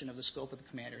conception of the scope of the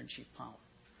commander-in-chief power.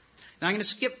 Now, I'm going to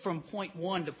skip from point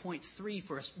 1 to point 3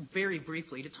 for us very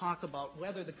briefly to talk about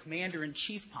whether the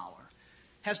commander-in-chief power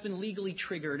has been legally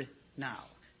triggered now.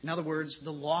 In other words,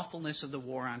 the lawfulness of the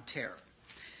war on terror.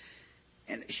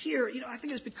 And here, I think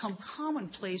it has become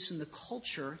commonplace in the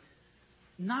culture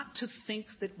not to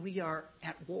think that we are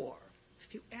at war.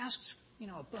 If you asked,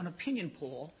 an opinion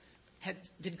poll,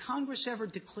 did Congress ever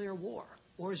declare war?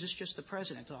 Or is this just the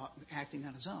president acting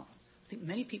on his own? I think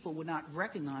many people would not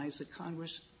recognize that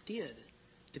Congress did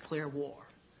declare war.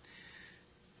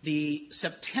 The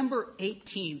September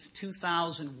 18th,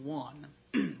 2001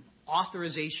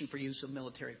 authorization for use of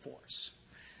military force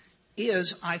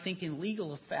is, I think, in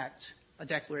legal effect, a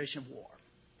declaration of war.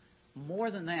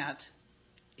 More than that,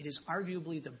 it is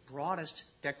arguably the broadest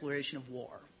declaration of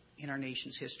war in our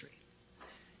nation's history.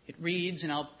 It reads,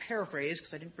 and I'll paraphrase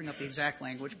because I didn't bring up the exact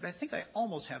language, but I think I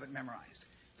almost have it memorized,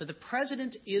 that the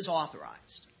President is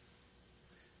authorized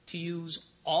to use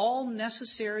all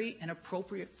necessary and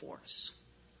appropriate force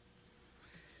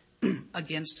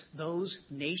against those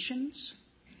nations,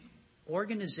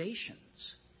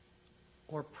 organizations,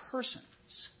 or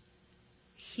persons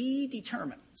he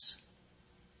determines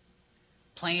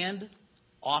planned,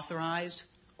 authorized,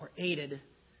 or aided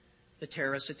the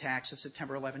terrorist attacks of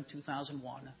September 11,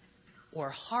 2001, or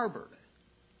harbored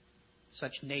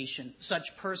such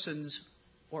persons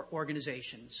or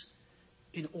organizations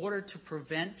in order to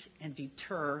prevent and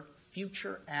deter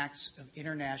future acts of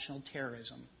international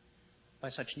terrorism by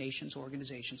such nations,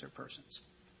 organizations, or persons.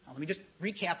 Now, let me just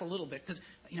recap a little bit because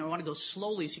I want to go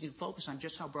slowly so you can focus on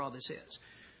just how broad this is.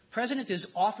 President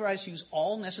is authorized to use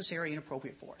all necessary and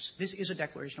appropriate force. This is a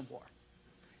declaration of war.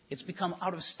 It's become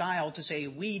out of style to say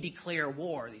we declare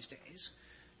war these days,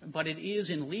 but it is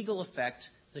in legal effect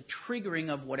the triggering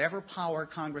of whatever power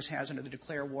Congress has under the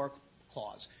Declare War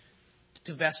Clause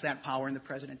to vest that power in the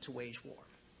President to wage war.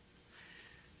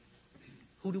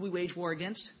 Who do we wage war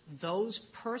against? Those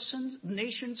persons,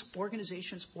 nations,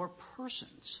 organizations, or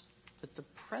persons that the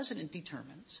president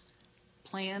determines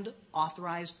planned,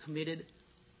 authorized, committed,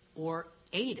 or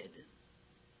aided.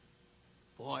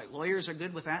 Boy, lawyers are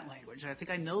good with that language. I think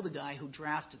I know the guy who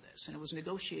drafted this, and it was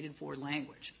negotiated for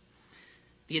language.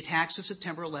 The attacks of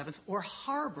September 11th or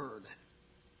harbored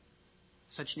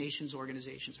such nations,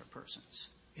 organizations, or persons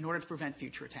in order to prevent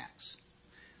future attacks.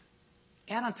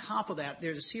 And on top of that,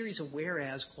 there's a series of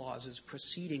whereas clauses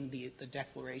preceding the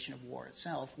declaration of war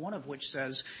itself, one of which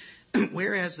says,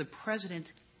 whereas the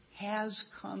president has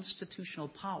constitutional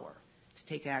power to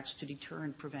take acts to deter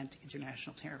and prevent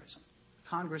international terrorism.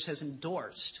 Congress has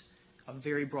endorsed a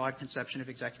very broad conception of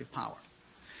executive power.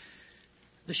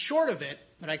 The short of it,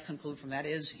 what I conclude from that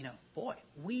is,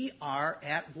 we are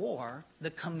at war.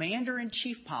 The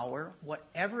commander-in-chief power,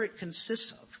 whatever it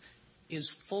consists of, is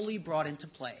fully brought into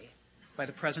play by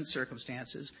the present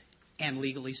circumstances, and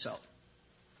legally so.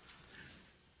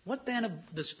 What then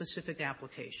of the specific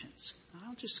applications?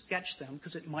 I'll just sketch them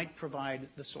because it might provide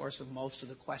the source of most of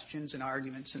the questions and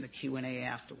arguments in the Q&A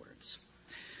afterwards.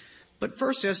 But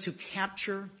first, as to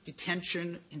capture,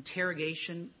 detention,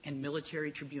 interrogation, and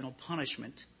military tribunal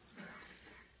punishment,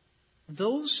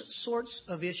 those sorts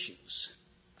of issues,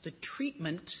 the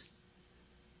treatment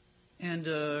and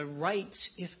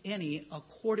rights, if any,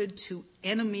 accorded to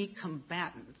enemy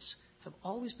combatants have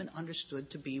always been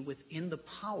understood to be within the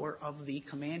power of the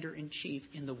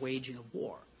commander-in-chief in the waging of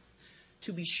war.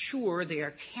 To be sure, they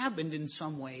are cabined in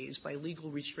some ways by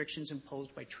legal restrictions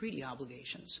imposed by treaty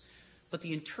obligations, but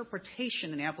the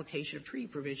interpretation and application of treaty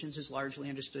provisions is largely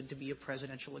understood to be a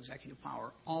presidential executive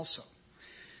power also.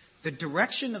 The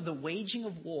direction of the waging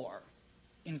of war,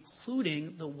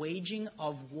 including the waging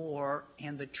of war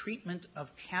and the treatment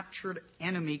of captured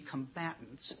enemy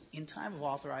combatants in time of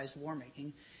authorized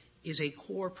war-making, is a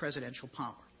core presidential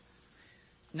power.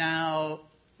 Now,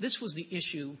 this was the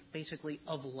issue, basically,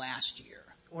 of last year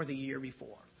or the year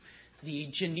before. The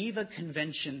Geneva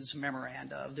Convention's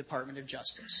memoranda of the Department of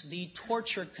Justice, the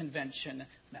Torture Convention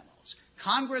memos.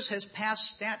 Congress has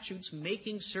passed statutes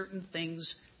making certain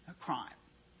things a crime.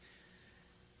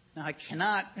 Now, I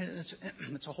cannot,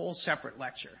 it's a whole separate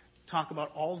lecture, talk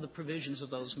about all of the provisions of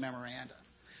those memoranda.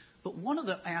 But one of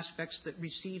the aspects that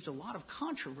received a lot of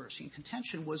controversy and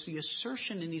contention was the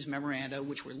assertion in these memoranda,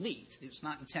 which were leaked, it was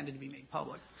not intended to be made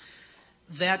public,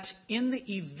 that in the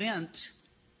event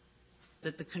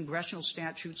that the congressional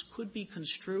statutes could be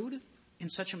construed in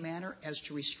such a manner as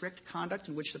to restrict conduct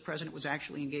in which the president was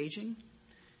actually engaging,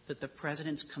 that the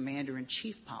president's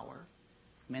commander-in-chief power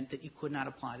meant that you could not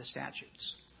apply the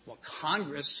statutes. Well,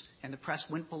 Congress and the press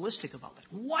went ballistic about that.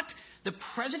 What? The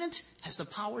president has the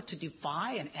power to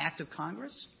defy an act of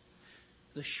Congress?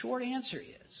 The short answer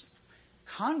is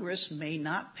Congress may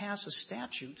not pass a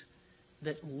statute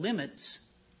that limits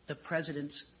the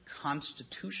president's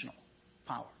constitutional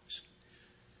powers.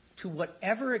 To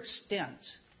whatever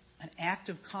extent an act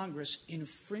of Congress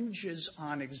infringes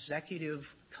on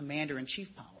executive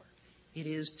commander-in-chief power, it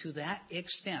is to that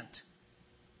extent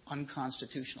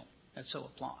unconstitutional. That's so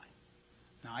applied.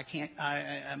 Now,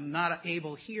 I'm not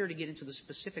able here to get into the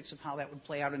specifics of how that would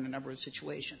play out in a number of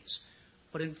situations.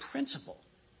 But in principle,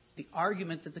 the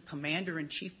argument that the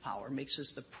commander-in-chief power makes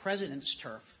this the president's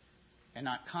turf and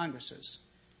not Congress's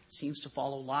seems to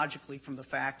follow logically from the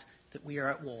fact that we are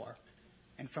at war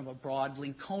and from a broad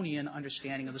Lincolnian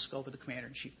understanding of the scope of the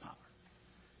commander-in-chief power.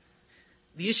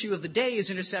 The issue of the day is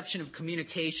interception of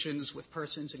communications with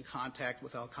persons in contact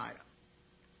with al-Qaeda.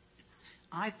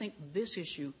 I think this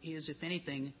issue is, if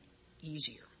anything,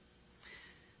 easier.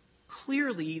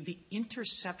 Clearly, the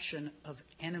interception of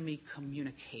enemy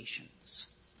communications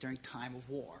during time of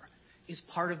war is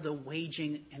part of the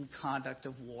waging and conduct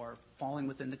of war falling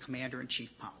within the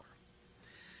commander-in-chief power.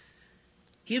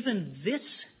 Given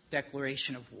this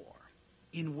declaration of war,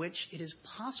 in which it is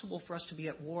possible for us to be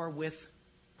at war with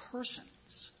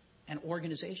persons and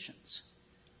organizations,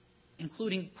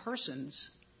 including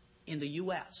persons in the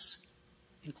U.S.,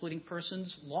 including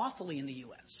persons lawfully in the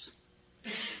U.S.,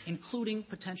 including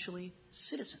potentially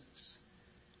citizens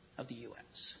of the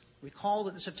U.S. Recall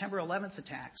that the September 11th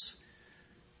attacks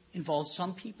involved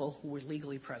some people who were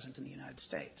legally present in the United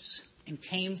States and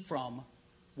came from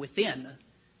within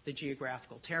the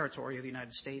geographical territory of the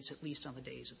United States, at least on the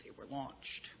days that they were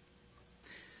launched.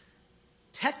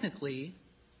 Technically,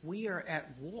 we are at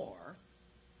war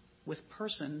with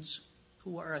persons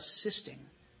who are assisting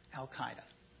al-Qaeda.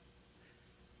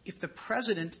 If the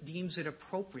president deems it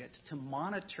appropriate to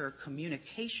monitor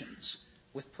communications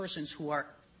with persons who are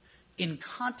in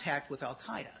contact with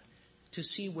al-Qaeda, to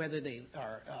see whether they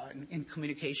are in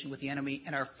communication with the enemy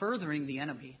and are furthering the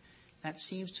enemy, that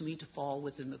seems to me to fall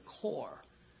within the core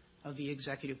of the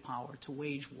executive power to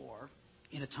wage war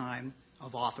in a time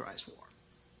of authorized war.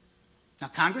 Now,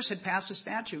 Congress had passed a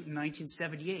statute in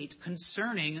 1978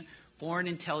 concerning foreign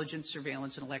intelligence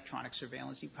surveillance and electronic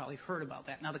surveillance. You probably heard about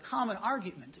that. Now, the common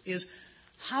argument is,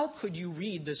 how could you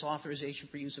read this authorization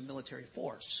for use of military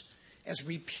force as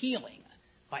repealing,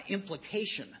 by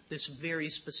implication, this very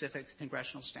specific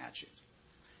congressional statute?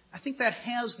 I think that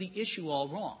has the issue all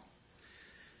wrong.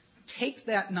 Take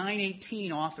that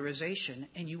 918 authorization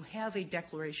and you have a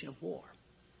declaration of war.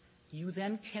 You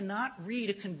then cannot read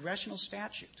a congressional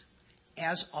statute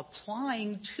as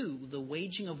applying to the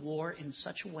waging of war in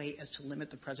such a way as to limit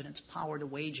the president's power to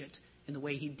wage it in the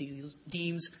way he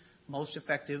deems most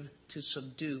effective to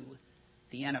subdue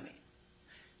the enemy.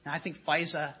 Now, I think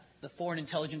FISA, the Foreign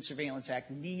Intelligence Surveillance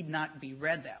Act, need not be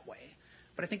read that way.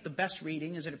 But I think the best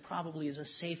reading is that it probably is a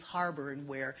safe harbor in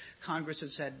where Congress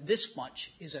has said this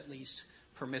much is at least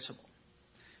permissible.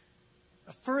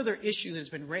 A further issue that has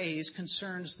been raised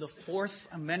concerns the Fourth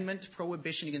Amendment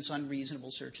prohibition against unreasonable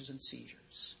searches and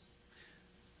seizures.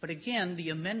 But again, the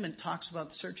amendment talks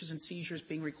about searches and seizures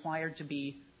being required to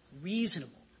be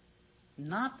reasonable,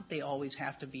 not that they always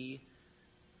have to be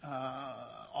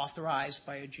authorized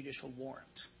by a judicial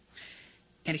warrant.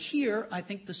 And here, I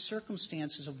think the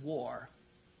circumstances of war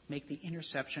make the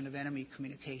interception of enemy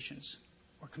communications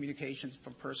or communications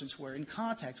from persons who are in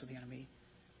contact with the enemy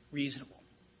reasonable.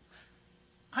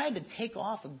 I had to take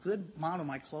off a good amount of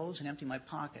my clothes and empty my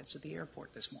pockets at the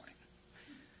airport this morning.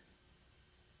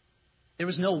 There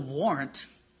was no warrant.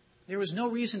 There was no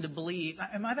reason to believe.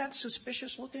 Am I that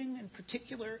suspicious looking in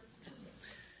particular?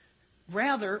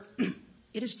 Rather,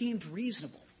 it is deemed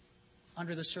reasonable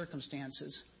under the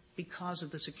circumstances because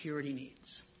of the security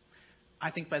needs. I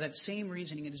think by that same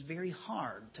reasoning, it is very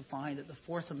hard to find that the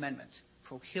Fourth Amendment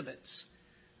prohibits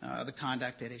the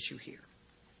conduct at issue here.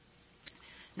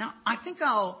 Now, I think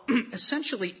I'll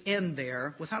essentially end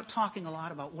there without talking a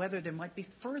lot about whether there might be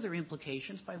further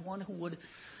implications by one who would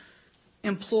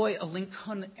employ a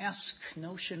Lincoln-esque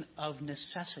notion of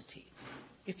necessity.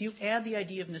 If you add the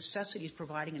idea of necessity as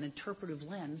providing an interpretive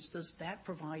lens, does that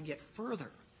provide yet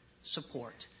further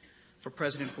support for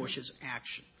President Bush's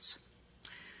actions?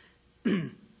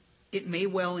 It may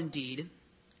well indeed,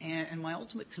 and my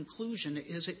ultimate conclusion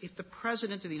is that if the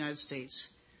President of the United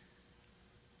States,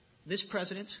 this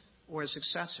President or a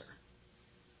successor,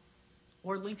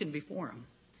 or Lincoln before him,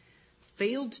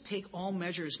 failed to take all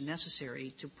measures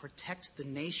necessary to protect the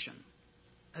nation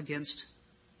against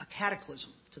a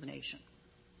cataclysm to the nation,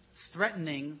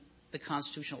 threatening the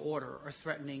constitutional order or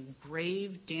threatening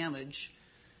grave damage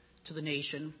to the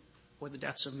nation or the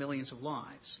deaths of millions of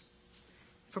lives,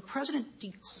 if a president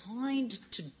declined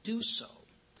to do so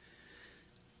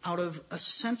out of a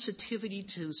sensitivity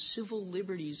to civil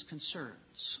liberties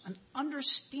concerns, an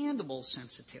understandable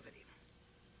sensitivity,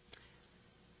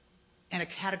 and a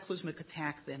cataclysmic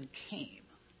attack then came,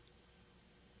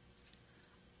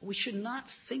 we should not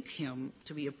think him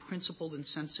to be a principled and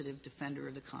sensitive defender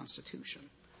of the Constitution.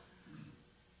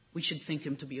 We should think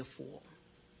him to be a fool.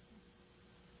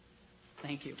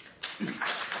 Thank you.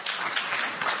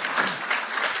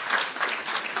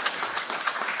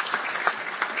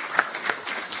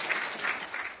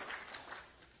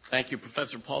 Thank you,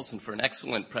 Professor Paulsen, for an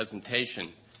excellent presentation.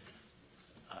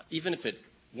 Even if it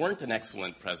weren't an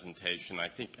excellent presentation, I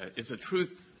think it's a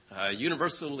truth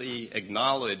universally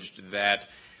acknowledged that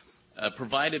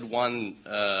provided one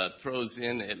throws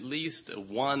in at least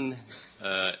one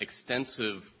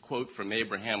extensive quote from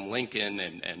Abraham Lincoln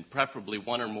and preferably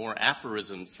one or more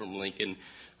aphorisms from Lincoln,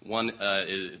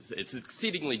 it's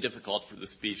exceedingly difficult for the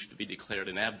speech to be declared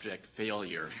an abject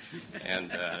failure.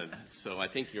 And so I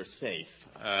think you're safe.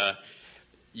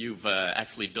 You've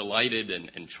actually delighted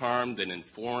and charmed and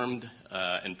informed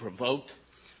and provoked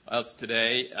us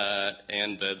today.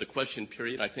 And the question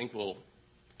period, I think, will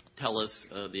tell us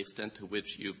the extent to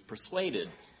which you've persuaded.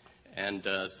 And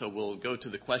so we'll go to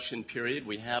the question period.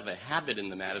 We have a habit in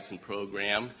the Madison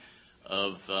program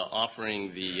of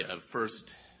offering the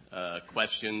first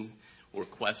question or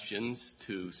questions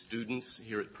to students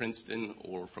here at Princeton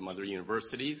or from other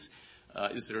universities.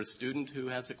 Is there a student who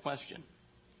has a question?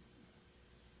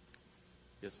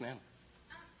 Yes, ma'am.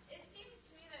 It seems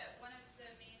to me that one of the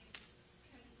main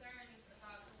concerns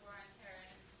about the war on terror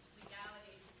and its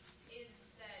legality is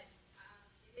that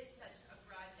it is such a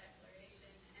broad declaration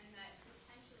and that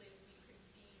potentially we could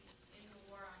be in the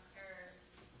war on terror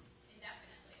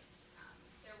indefinitely.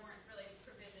 There weren't really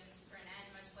provisions for an end,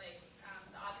 much like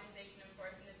the authorization of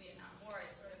force in the Vietnam War.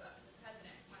 It's sort of up to the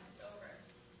president when it's over.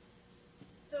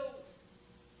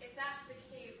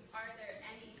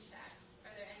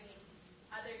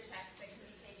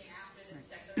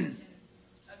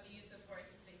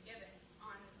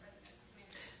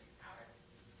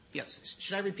 Yes.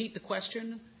 Should I repeat the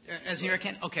question as near I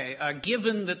can? Okay.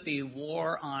 Given that the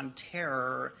war on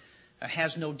terror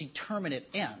has no determinate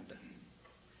end,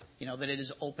 that it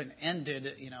is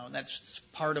open-ended, that's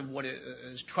part of what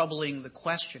is troubling the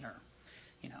questioner.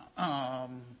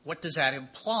 What does that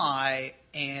imply,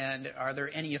 and are there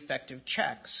any effective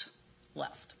checks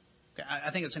left? Okay, I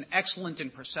think it's an excellent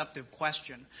and perceptive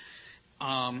question.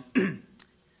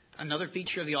 Another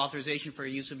feature of the authorization for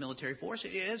use of military force,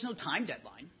 it has no time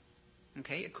deadline.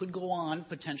 Okay, it could go on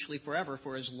potentially forever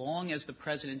for as long as the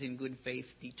president in good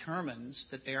faith determines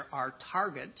that there are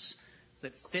targets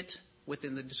that fit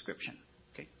within the description.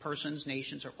 Okay, persons,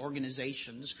 nations, or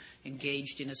organizations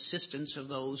engaged in assistance of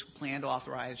those who planned,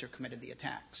 authorized, or committed the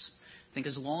attacks. I think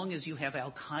as long as you have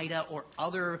al-Qaeda or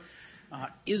other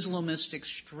Islamist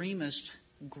extremist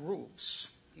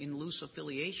groups in loose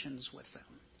affiliations with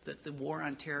them, that the war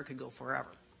on terror could go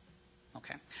forever.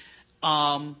 Okay.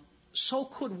 So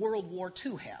could World War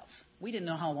II have. We didn't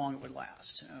know how long it would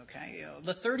last. Okay.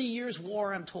 The 30 Years'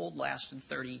 War, I'm told, lasted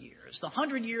 30 years. The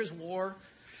 100 Years' War,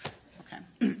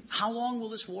 okay. How long will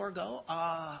this war go?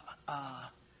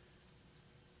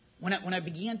 When I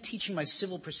began teaching my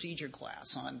civil procedure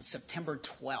class on September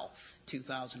 12th,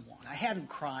 2001, I hadn't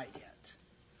cried yet.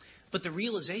 But the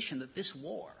realization that this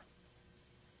war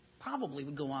probably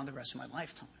would go on the rest of my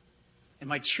lifetime. And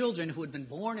my children, who had been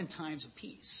born in times of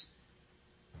peace,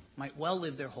 might well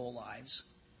live their whole lives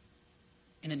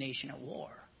in a nation at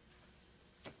war.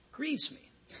 Grieves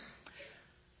me.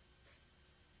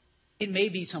 It may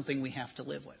be something we have to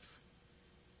live with.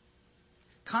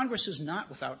 Congress is not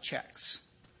without checks.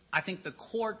 I think the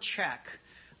core check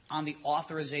on the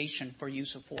authorization for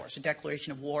use of force, a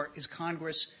declaration of war, is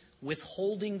Congress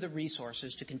withholding the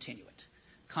resources to continue it.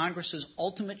 Congress's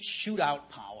ultimate shootout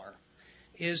power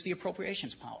is the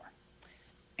appropriations power.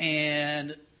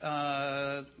 And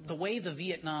the way the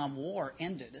Vietnam War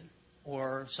ended,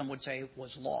 or some would say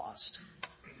was lost,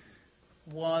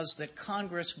 was that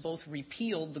Congress both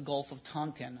repealed the Gulf of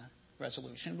Tonkin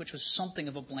resolution, which was something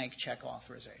of a blank check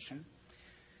authorization,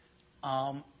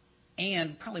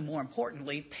 and probably more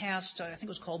importantly, passed, I think it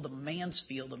was called the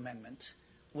Mansfield Amendment,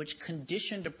 which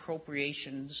conditioned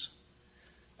appropriations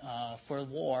for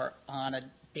war on a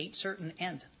date certain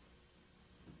end.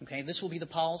 Okay, this will be the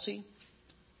policy,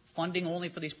 funding only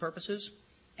for these purposes,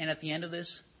 and at the end of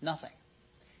this, nothing.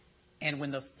 And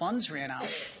when the funds ran out,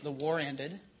 the war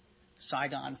ended,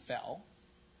 Saigon fell,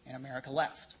 and America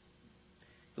left.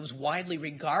 It was widely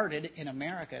regarded in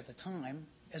America at the time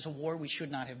as a war we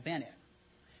should not have been in.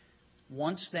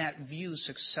 Once that view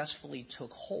successfully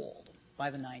took hold by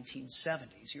the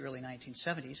 1970s, the early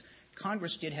 1970s,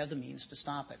 Congress did have the means to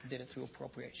stop it and did it through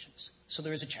appropriations. So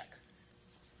there is a check.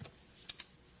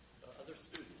 Other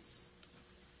students?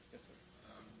 Yes, sir.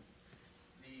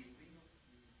 The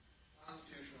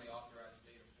constitutionally authorized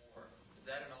state of war, does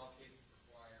that in all cases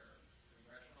require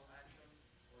congressional action?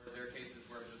 Or is there cases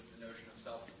where just the notion of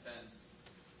self-defense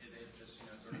is it just,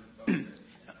 sort of invokes it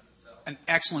in and of itself? An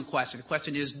excellent question. The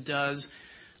question is, does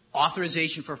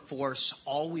authorization for force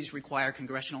always require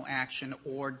congressional action,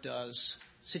 or does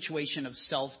situation of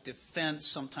self-defense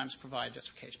sometimes provide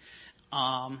justification?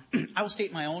 I will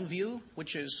state my own view,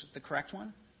 which is the correct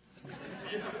one.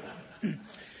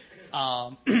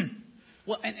 Well,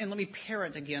 and let me pair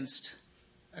it against,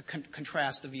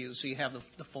 contrast the views so you have the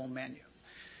full menu.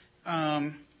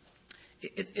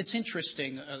 It's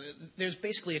interesting. There's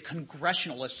basically a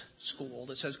congressionalist school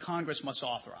that says Congress must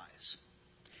authorize,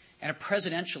 and a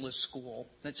presidentialist school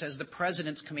that says the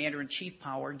president's commander-in-chief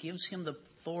power gives him the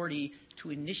authority to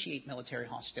initiate military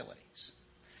hostilities.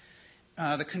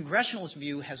 The congressionalist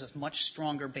view has a much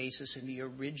stronger basis in the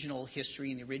original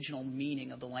history and the original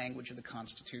meaning of the language of the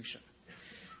Constitution.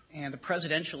 And the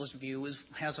presidentialist view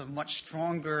has a much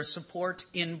stronger support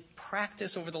in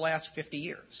practice over the last 50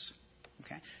 years.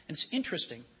 Okay? And it's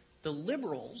interesting. The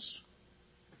liberals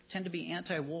tend to be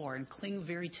anti-war and cling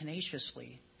very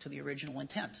tenaciously to the original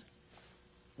intent.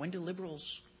 When do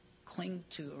liberals cling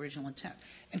to original intent?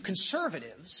 And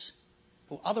conservatives,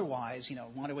 who otherwise,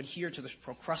 want to adhere to this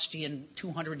Procrustean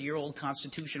 200-year-old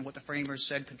Constitution, what the framers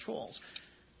said controls,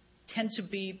 tend to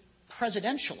be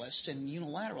presidentialist and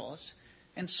unilateralist.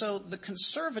 And so the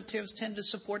conservatives tend to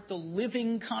support the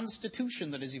living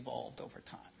Constitution that has evolved over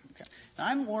time. Okay. Now,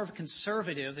 I'm more of a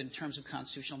conservative in terms of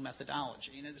constitutional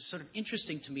methodology. And it's sort of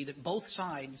interesting to me that both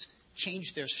sides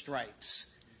changed their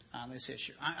stripes on this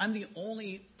issue. I'm the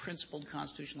only principled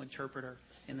constitutional interpreter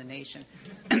in the nation.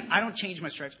 I don't change my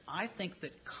stripes. I think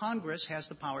that Congress has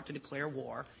the power to declare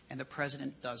war, and the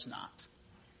president does not.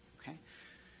 Okay?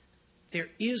 There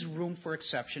is room for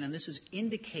exception, and this is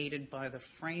indicated by the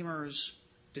framers'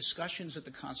 discussions at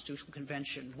the Constitutional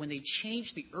Convention when they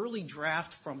changed the early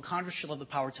draft from Congress shall have the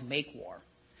power to make war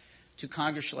to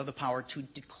Congress shall have the power to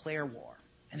declare war.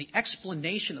 And the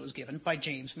explanation that was given by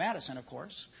James Madison, of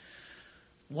course,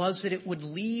 was that it would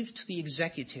leave to the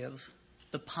executive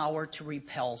the power to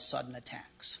repel sudden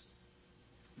attacks.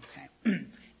 Okay.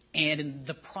 And in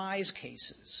the prize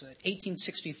cases,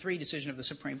 1863 decision of the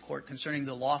Supreme Court concerning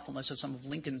the lawfulness of some of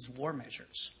Lincoln's war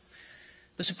measures,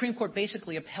 the Supreme Court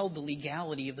basically upheld the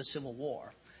legality of the Civil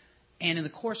War, and in the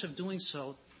course of doing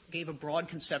so, gave a broad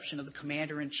conception of the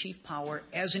commander-in-chief power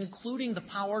as including the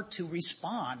power to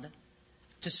respond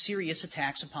to serious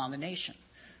attacks upon the nation.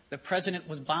 The president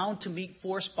was bound to meet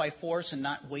force by force and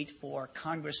not wait for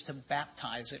Congress to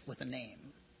baptize it with a name.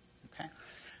 Okay?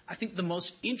 I think the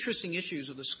most interesting issues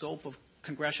of the scope of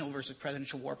congressional versus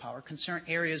presidential war power concern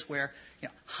areas where,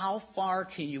 how far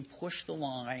can you push the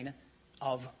line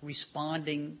of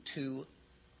responding to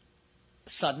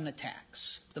sudden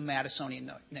attacks, the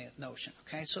Madisonian notion.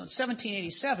 Okay, so in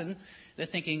 1787, they're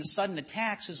thinking sudden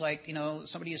attacks is like,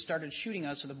 somebody has started shooting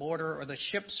us at the border, or the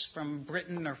ships from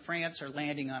Britain or France are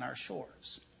landing on our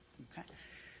shores. Okay,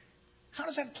 how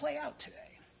does that play out today?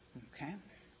 Okay,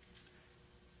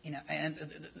 and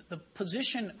the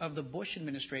position of the Bush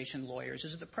administration lawyers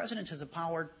is that the president has the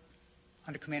power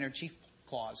under Commander-in-Chief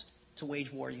clause to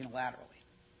wage war unilaterally.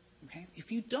 Okay,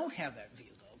 if you don't have that view,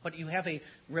 but you have a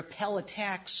repel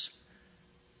attacks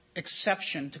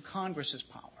exception to Congress's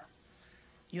power,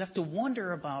 you have to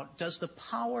wonder about, does the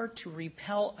power to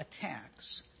repel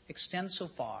attacks extend so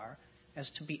far as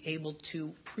to be able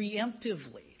to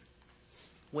preemptively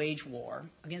wage war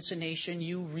against a nation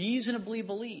you reasonably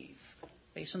believe,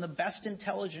 based on the best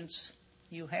intelligence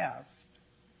you have,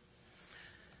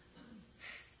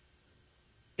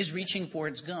 is reaching for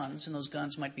its guns, and those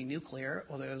guns might be nuclear,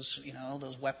 or those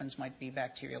weapons might be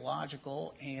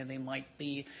bacteriological, and they might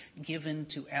be given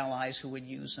to allies who would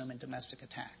use them in domestic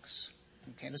attacks.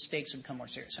 Okay, the stakes would become more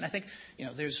serious. And I think,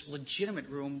 there's legitimate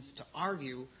room to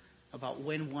argue about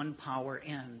when one power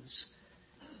ends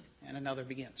and another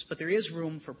begins. But there is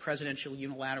room for presidential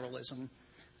unilateralism,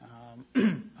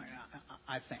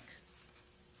 I think.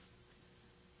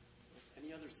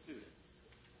 Any other students?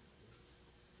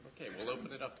 Okay, we'll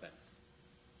open it up then.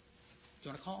 Do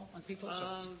you want to call on people?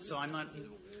 So I'm not.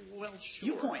 Well, sure.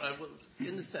 You point.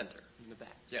 In the center, in the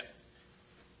back. Yes.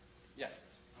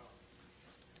 Yes.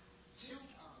 Two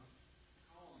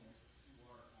columnists who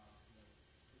are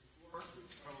historically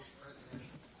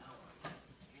pro-presidential power,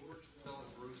 George Will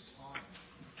and Bruce Hahn,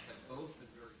 have both been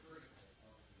very critical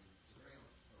of the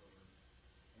surveillance program,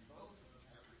 and both of them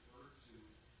have referred to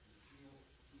the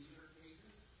Caesar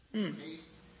cases,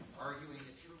 case arguing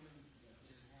that Truman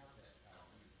didn't have that power.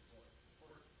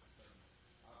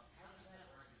 How does that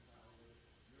reconcile with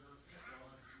your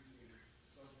ones reading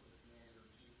some of the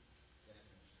commander-in-chief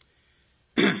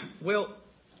definition? Well,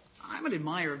 I'm an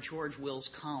admirer of George Will's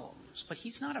columns, but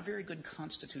he's not a very good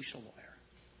constitutional lawyer.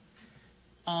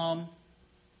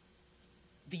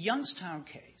 The Youngstown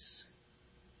case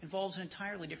involves an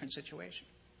entirely different situation.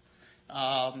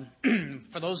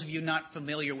 For those of you not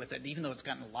familiar with it, even though it's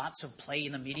gotten lots of play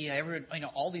in the media,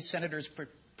 all these senators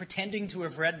pretending to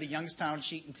have read the Youngstown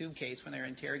sheet and tube case when they were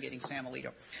interrogating Sam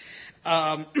Alito.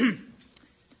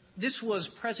 This was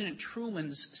President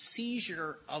Truman's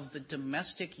seizure of the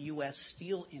domestic U.S.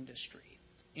 steel industry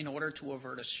in order to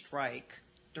avert a strike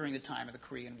during the time of the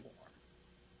Korean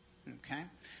War. Okay?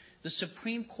 The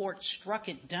Supreme Court struck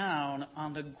it down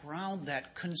on the ground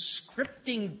that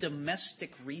conscripting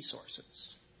domestic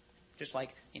resources, just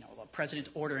like, the president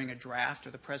ordering a draft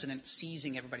or the president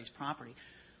seizing everybody's property,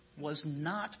 was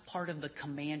not part of the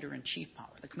commander-in-chief power.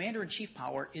 The commander-in-chief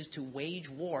power is to wage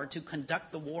war, to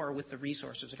conduct the war with the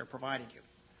resources that are provided you.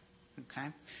 Okay?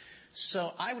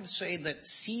 So I would say that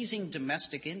seizing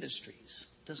domestic industries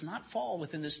does not fall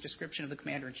within this description of the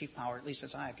commander-in-chief power, at least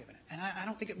as I have given it. And I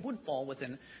don't think it would fall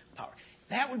within power.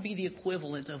 That would be the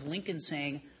equivalent of Lincoln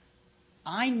saying,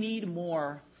 I need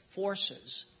more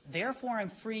forces, therefore I'm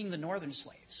freeing the northern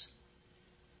slaves.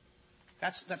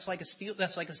 That's like a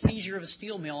seizure of a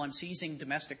steel mill. I'm seizing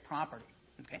domestic property.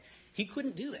 Okay? He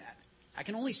couldn't do that. I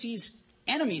can only seize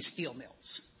enemy steel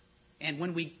mills. And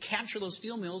when we capture those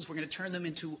steel mills, we're going to turn them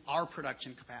into our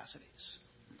production capacities.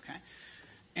 Okay?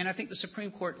 And I think the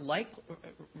Supreme Court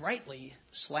rightly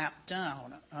slapped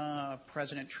down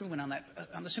President Truman on that,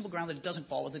 on the simple ground that it doesn't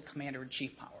fall within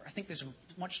commander-in-chief power. I think there's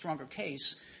a much stronger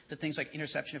case that things like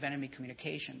interception of enemy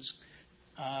communications,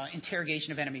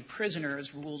 interrogation of enemy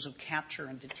prisoners, rules of capture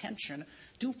and detention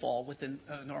do fall within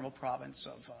the normal province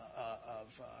of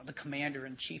the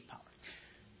commander-in-chief power.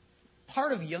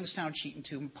 part of Youngstown Cheatin'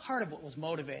 Tube, and part of what was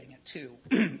motivating it too,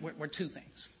 were two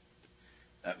things.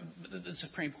 The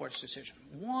Supreme Court's decision.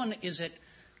 One is that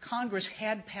Congress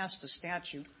had passed a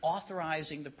statute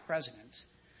authorizing the president,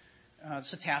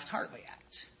 it's the Taft-Hartley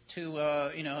Act,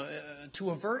 to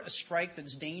avert a strike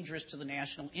that's dangerous to the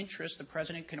national interest. The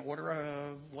president can order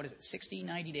a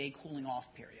 90-day cooling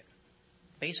off period.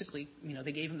 Basically,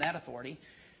 they gave him that authority.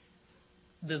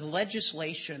 The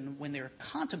legislation, when they're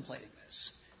contemplating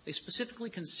this, they specifically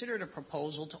considered a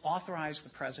proposal to authorize the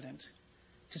president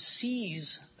to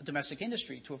seize a domestic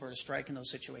industry to avert a strike in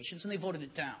those situations, and they voted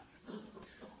it down.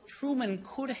 Truman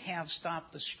could have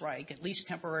stopped the strike, at least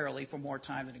temporarily, for more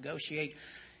time to negotiate.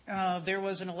 There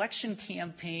was an election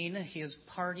campaign. His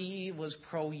party was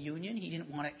pro-union. He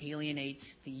didn't want to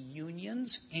alienate the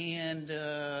unions, and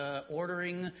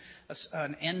ordering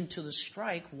an end to the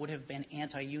strike would have been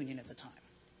anti-union at the time.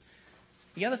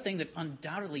 The other thing that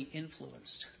undoubtedly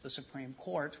influenced the Supreme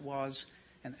Court was,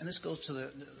 and this goes to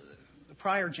the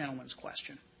prior gentleman's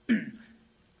question,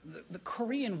 the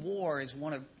Korean War is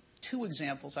one of two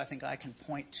examples I think I can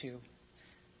point to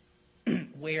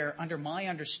where, under my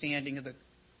understanding of the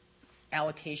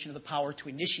allocation of the power to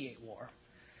initiate war,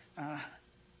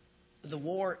 the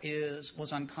war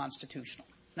was unconstitutional.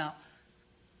 Now,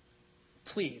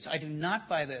 please, I do not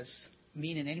by this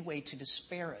mean in any way to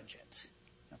disparage it,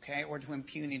 okay, or to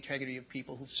impugn the integrity of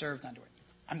people who've served under it.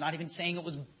 I'm not even saying it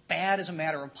was bad as a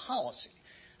matter of policy.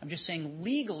 I'm just saying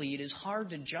legally it is hard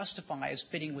to justify as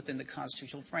fitting within the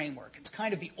constitutional framework. It's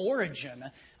kind of the origin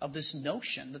of this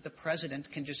notion that the president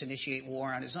can just initiate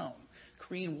war on his own.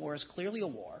 Korean War is clearly a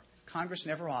war. Congress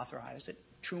never authorized it.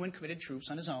 Truman committed troops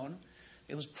on his own.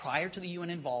 It was prior to the UN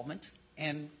involvement,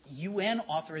 and UN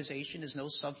authorization is no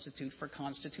substitute for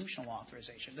constitutional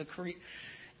authorization.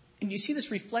 And you see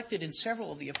this reflected in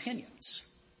several of the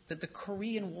opinions, that the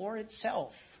Korean War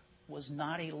itself was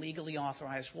not a legally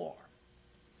authorized war.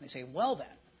 They say, well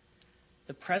then,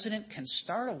 the president can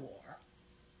start a war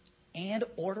and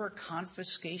order a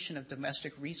confiscation of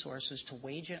domestic resources to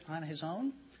wage it on his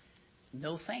own?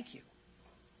 No, thank you.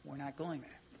 We're not going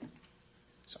there.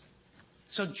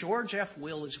 So George F.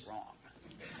 Will is wrong.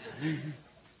 In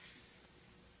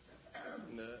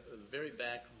the very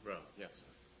back row. Yes, sir.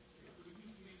 Could you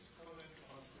please comment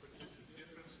on the potential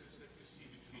differences that you see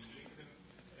between Lincoln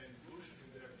and Bush in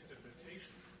their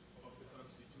interpretation of the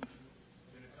Constitution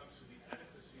when it comes to the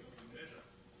adequacy of the measure?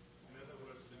 In other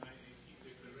words, the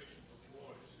 1918 Declaration of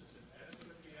War, is this an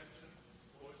adequate reaction,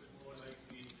 or is it more like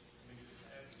the, when you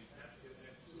add the Patriot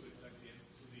Act to it, like the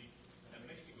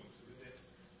Emancipation?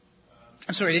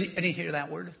 I'm sorry, I didn't hear that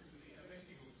word.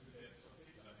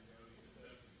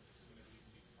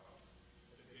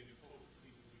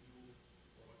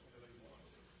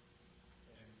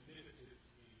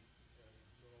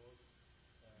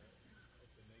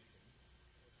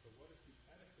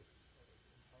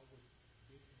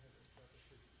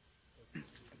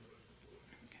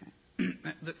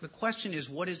 The question is,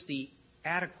 what is the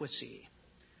adequacy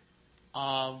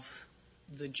of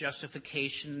the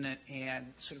justification,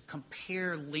 and sort of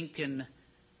compare Lincoln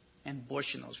and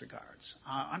Bush in those regards?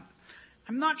 I'm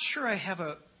not sure I have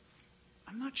a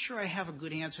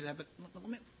good answer to that, but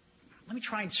let me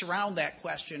try and surround that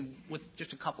question with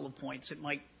just a couple of points that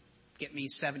might get me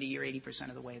 70 or 80%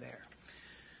 of the way there.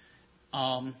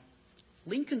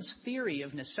 Lincoln's theory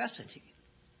of necessity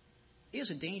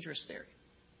is a dangerous theory.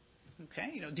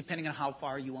 Okay, depending on how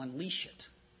far you unleash it.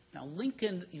 Now,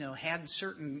 Lincoln, had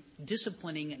certain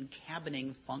disciplining and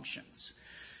cabining functions,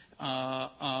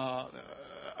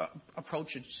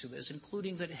 approaches to this,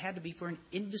 including that it had to be for an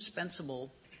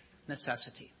indispensable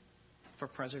necessity for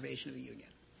preservation of the Union.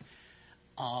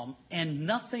 And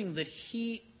nothing that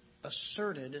he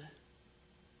asserted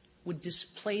would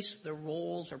displace the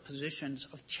roles or positions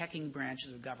of checking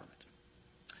branches of government.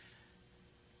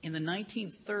 In the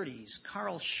 1930s,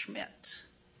 Carl Schmitt,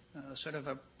 sort of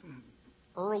a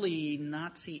early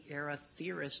Nazi-era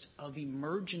theorist of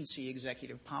emergency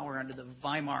executive power under the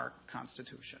Weimar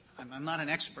Constitution. I'm not an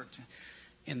expert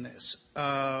in this.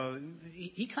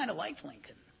 He kind of liked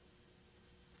Lincoln.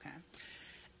 Okay?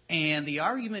 And the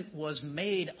argument was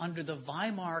made under the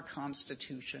Weimar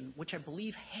Constitution, which I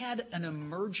believe had an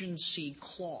emergency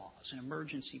clause, an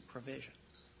emergency provision.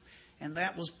 And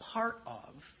that was part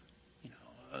of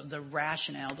the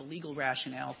rationale, the legal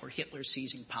rationale for Hitler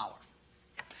seizing power.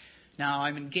 Now,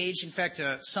 I'm engaged, in fact,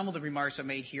 some of the remarks I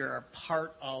made here are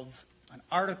part of an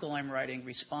article I'm writing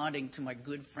responding to my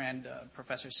good friend,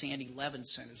 Professor Sandy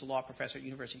Levinson, who's a law professor at the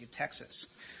University of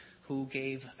Texas, who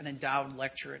gave an endowed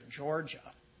lecture at Georgia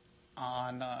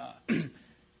on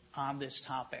this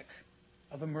topic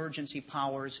of emergency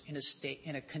powers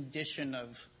in a condition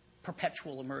of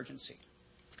perpetual emergency.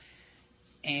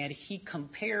 And he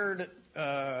compared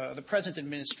the present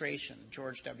administration,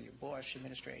 George W. Bush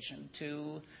administration,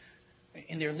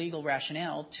 in their legal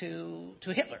rationale to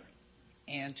Hitler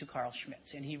and to Carl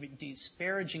Schmitt. And he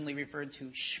disparagingly referred to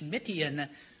Schmittian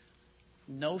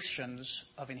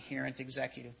notions of inherent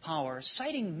executive power,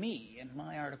 citing me in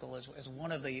my article as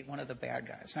one of the bad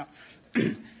guys. Now,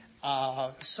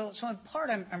 so in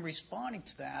part I'm responding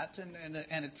to that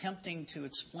and attempting to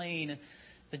explain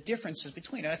the differences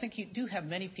between it. I think you do have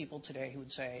many people today who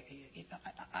would say,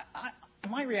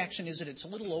 my reaction is that it's a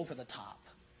little over the top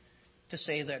to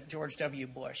say that George W.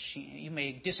 Bush, you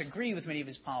may disagree with many of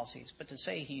his policies, but to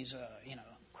say he's a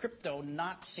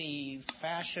crypto-Nazi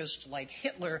fascist like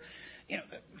Hitler,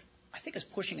 I think is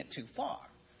pushing it too far.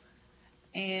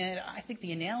 And I think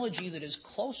the analogy that is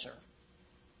closer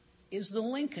is the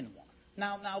Lincoln one.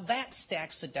 Now that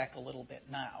stacks the deck a little bit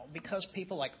now, because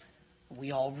people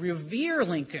we all revere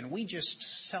Lincoln. We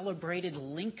just celebrated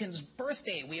Lincoln's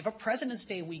birthday. We have a President's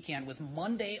Day weekend with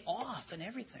Monday off and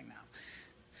everything now.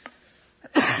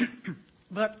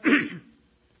 But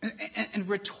and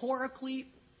rhetorically,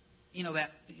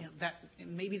 that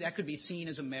maybe that could be seen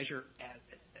as a measure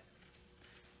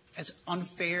as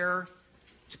unfair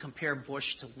to compare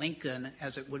Bush to Lincoln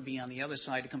as it would be on the other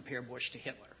side to compare Bush to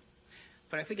Hitler.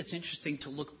 But I think it's interesting to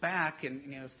look back and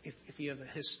if you have a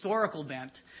historical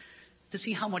bent, to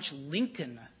see how much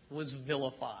Lincoln was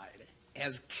vilified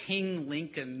as King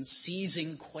Lincoln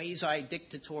seizing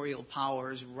quasi-dictatorial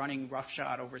powers, running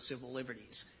roughshod over civil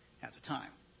liberties at the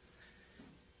time.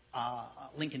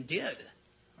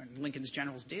 Lincoln's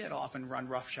generals did often run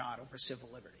roughshod over civil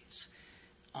liberties.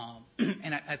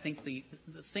 And I think the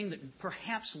thing that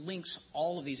perhaps links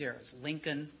all of these eras,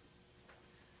 Lincoln,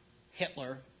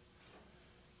 Hitler,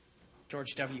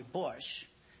 George W. Bush,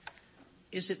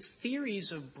 is that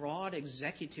theories of broad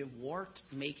executive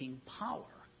war-making power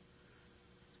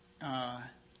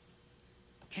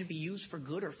can be used for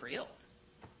good or for ill.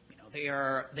 They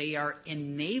are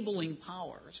enabling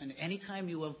powers, and anytime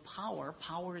you have power,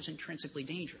 power is intrinsically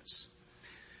dangerous.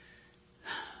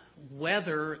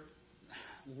 Whether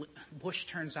Bush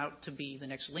turns out to be the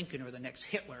next Lincoln or the next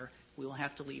Hitler, we will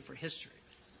have to leave for history.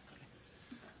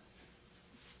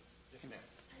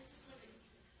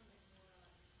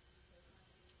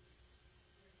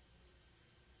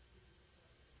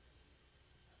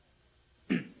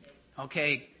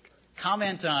 Okay,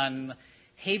 comment on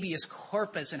habeas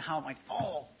corpus and how I'm like,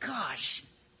 oh gosh,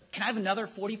 can I have another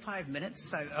 45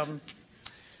 minutes?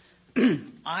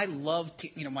 I love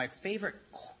my favorite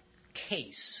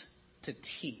case to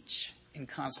teach in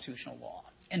constitutional law,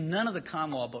 and none of the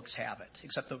con law books have it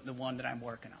except the one that I'm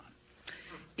working on,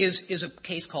 is a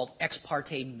case called Ex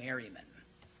parte Merryman.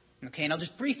 Okay, and I'll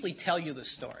just briefly tell you the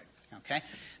story. Okay.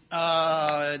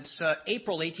 It's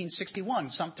April 1861.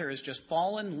 Sumter has just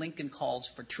fallen. Lincoln calls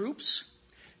for troops.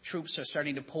 Troops are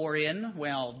starting to pour in,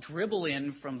 dribble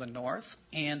in from the north,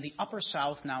 and the upper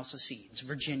South now secedes.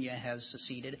 Virginia has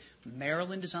seceded.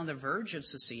 Maryland is on the verge of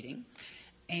seceding,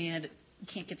 and you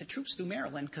can't get the troops through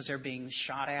Maryland because they're being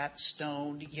shot at,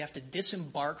 stoned. You have to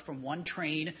disembark from one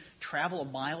train, travel a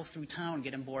mile through town,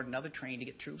 get on board another train to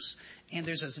get troops. And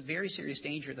there's a very serious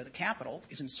danger that the capital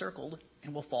is encircled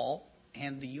and will fall,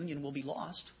 and the Union will be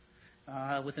lost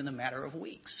within the matter of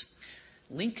weeks.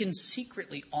 Lincoln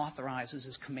secretly authorizes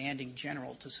his commanding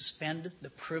general to suspend the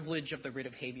privilege of the writ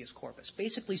of habeas corpus,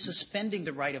 basically suspending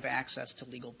the right of access to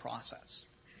legal process.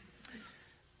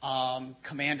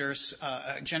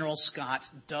 General Scott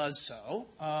does so.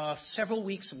 Several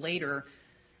weeks later,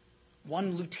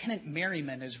 one Lieutenant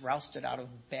Merryman is rousted out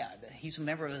of bed. He's a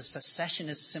member of a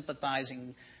secessionist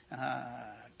sympathizing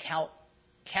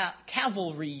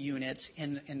cavalry unit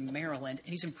in Maryland,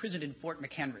 and he's imprisoned in Fort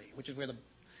McHenry, which is where the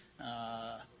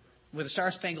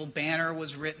Star-Spangled Banner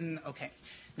was written. Okay.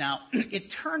 Now, it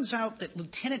turns out that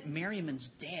Lieutenant Merryman's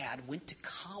dad went to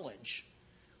college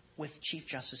with Chief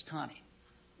Justice Taney.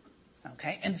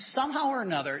 Okay. And somehow or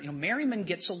another, Merryman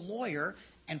gets a lawyer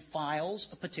and files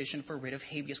a petition for writ of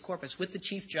habeas corpus with the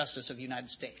Chief Justice of the United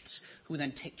States, who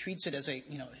then treats it as a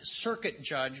circuit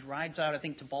judge, rides out, I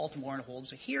think, to Baltimore and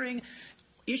holds a hearing,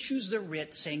 issues the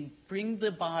writ saying, bring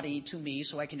the body to me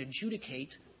so I can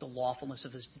adjudicate the lawfulness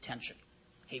of his detention.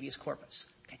 Habeas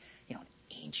corpus. Okay. An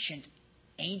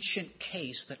ancient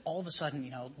case that all of a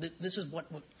sudden, this is what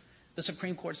the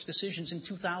Supreme Court's decisions in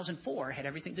 2004 had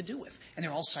everything to do with. And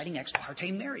they're all citing Ex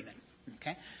parte Merryman.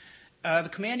 Okay. The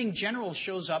commanding general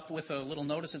shows up with a little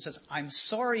notice that says, I'm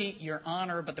sorry, Your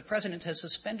Honor, but the President has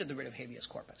suspended the writ of habeas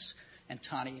corpus. And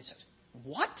Taney says,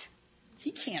 what?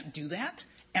 He can't do that.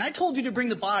 And I told you to bring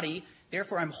the body,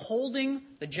 therefore I'm holding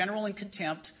the general in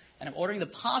contempt, and I'm ordering the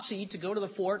posse to go to the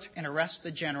fort and arrest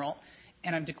the general,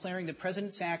 and I'm declaring the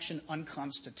president's action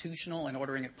unconstitutional and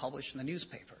ordering it published in the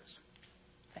newspapers.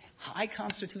 Okay. High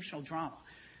constitutional drama.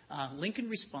 Lincoln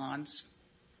responds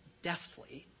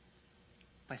deftly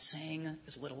by saying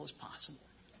as little as possible,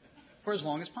 for as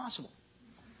long as possible.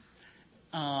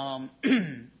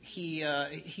 He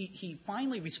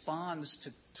finally responds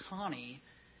to Taney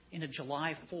in a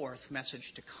July 4th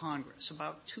message to Congress.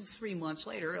 About 2-3 months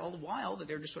later, all the while that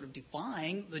they're just sort of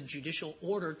defying the judicial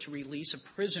order to release a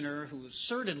prisoner who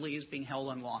assertedly is being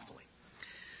held unlawfully.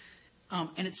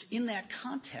 And it's in that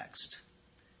context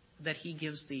that he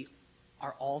gives the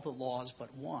 "are all the laws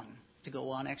but one" to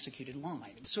go unexecuted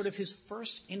line. It's sort of his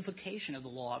first invocation of the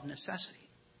law of necessity.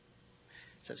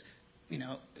 It says,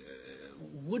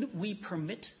 would we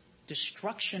permit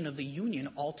destruction of the Union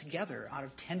altogether out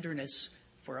of tenderness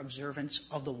for observance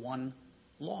of the one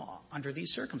law under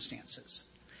these circumstances?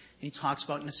 And he talks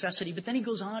about necessity, but then he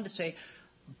goes on to say,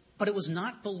 but it was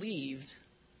not believed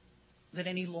that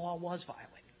any law was violated.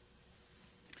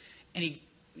 And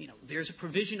there's a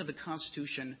provision of the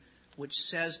Constitution which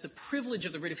says the privilege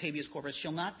of the writ of habeas corpus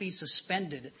shall not be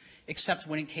suspended except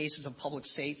when in cases of public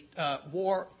safety,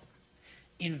 war,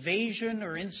 invasion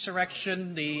or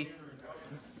insurrection,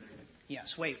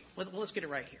 Yes, wait. Let's get it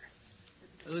right here.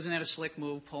 Isn't that a slick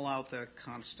move? Pull out the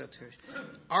Constitution.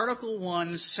 Article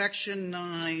 1, Section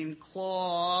 9,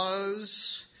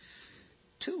 Clause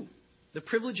 2. The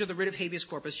privilege of the writ of habeas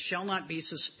corpus shall not be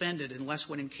suspended unless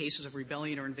when in cases of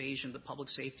rebellion or invasion the public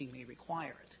safety may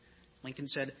require it. Lincoln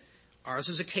said, ours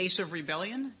is a case of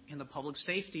rebellion, and the public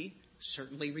safety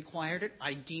certainly required it.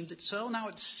 I deemed it so. Now,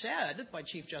 it's said by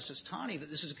Chief Justice Taney that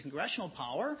this is a congressional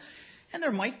power, and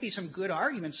there might be some good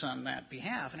arguments on that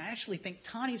behalf. And I actually think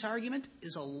Taney's argument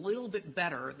is a little bit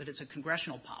better that it's a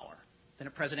congressional power than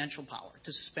a presidential power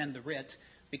to suspend the writ,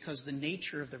 because the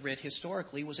nature of the writ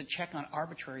historically was a check on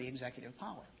arbitrary executive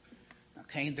power.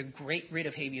 Okay, the great writ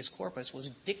of habeas corpus was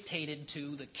dictated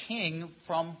to the king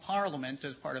from Parliament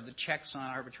as part of the checks on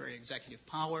arbitrary executive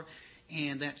power,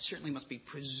 and that certainly must be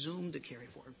presumed to carry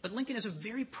forward. But Lincoln has a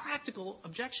very practical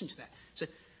objection to that. He said,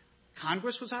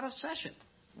 Congress was out of session.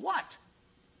 What?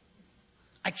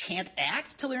 I can't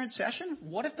act till they're in session?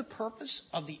 What if the purpose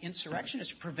of the insurrection is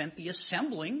to prevent the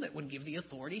assembling that would give the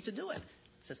authority to do it?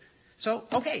 He says, so,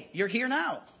 okay, you're here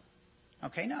now.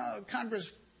 Okay, now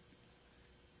Congress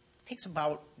takes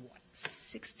about,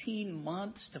 16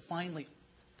 months to finally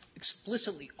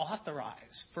explicitly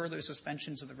authorize further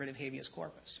suspensions of the writ of habeas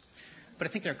corpus. But I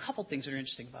think there are a couple things that are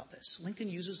interesting about this. Lincoln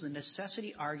uses the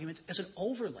necessity argument as an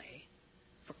overlay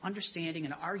for understanding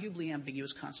an arguably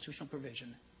ambiguous constitutional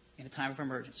provision in a time of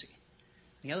emergency.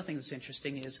 The other thing that's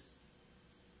interesting is,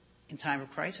 in time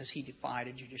of crisis, he defied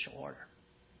a judicial order.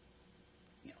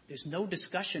 There's no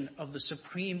discussion of the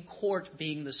Supreme Court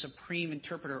being the supreme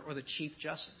interpreter or the Chief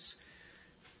Justice.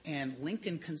 And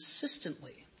Lincoln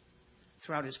consistently,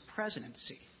 throughout his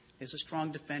presidency, is a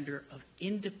strong defender of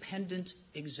independent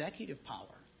executive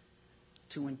power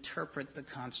to interpret the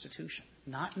Constitution,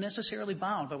 not necessarily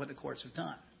bound by what the courts have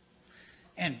done.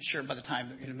 And sure, by the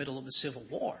time in the middle of the Civil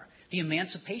War, the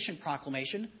Emancipation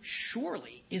Proclamation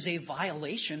surely is a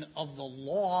violation of the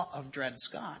law of Dred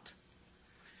Scott.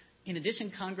 In addition,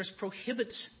 Congress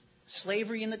prohibits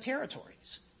slavery in the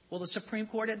territories. Well, the Supreme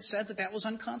Court had said that that was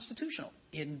unconstitutional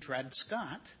in Dred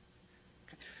Scott.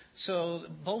 So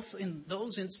both in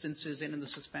those instances and in the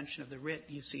suspension of the writ,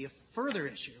 you see a further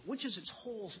issue, which is its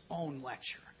whole own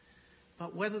lecture,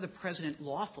 about whether the president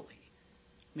lawfully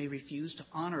may refuse to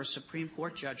honor Supreme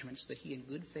Court judgments that he in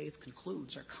good faith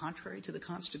concludes are contrary to the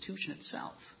Constitution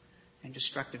itself and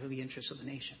destructive of the interests of the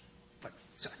nation. But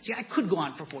see, I could go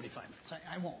on for 45 minutes.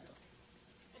 I won't.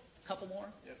 A couple more?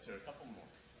 Yes, sir. A couple more.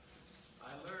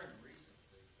 I learned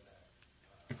recently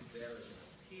that there is an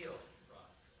appeal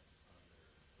process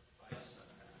under the Paulsen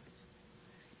Act.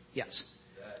 Yes.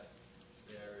 That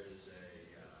there is a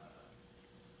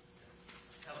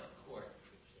appellate court,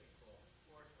 which they call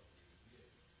Court of Review,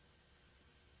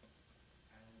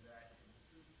 and that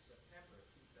in September of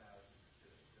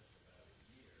 2002, just about a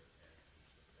year after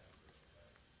September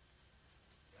 11th,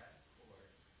 that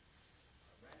court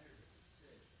rendered a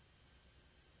decision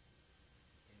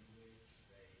in which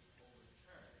they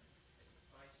overturned a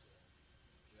Paulsen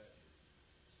judge's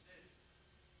decision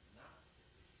not to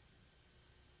issue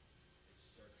a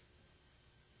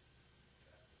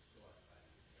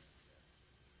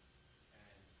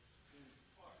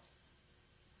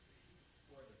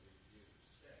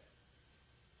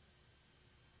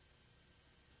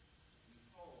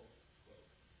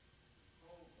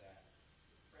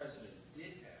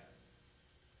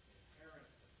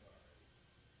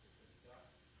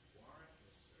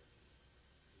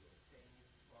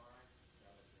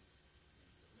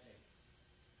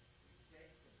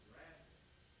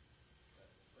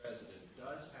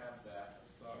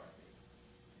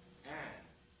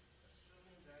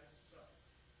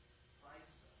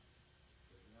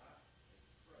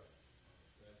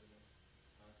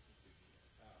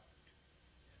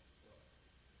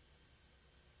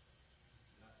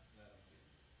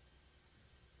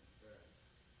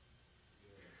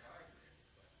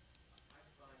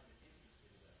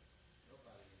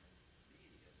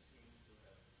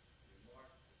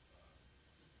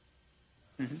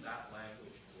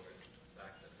language for it, the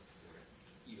fact that the court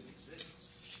even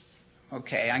exists.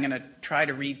 Okay, I'm going to try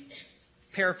to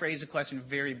paraphrase the question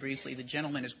very briefly. The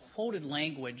gentleman has quoted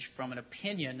language from an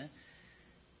opinion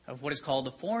of what is called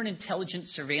the Foreign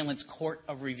Intelligence Surveillance Court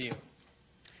of Review.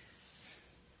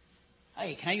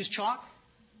 Hey, can I use chalk?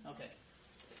 Okay.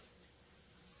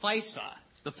 FISA,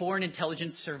 the Foreign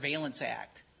Intelligence Surveillance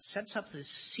Act, sets up this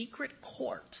secret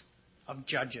court of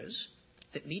judges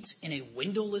that meets in a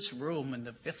windowless room in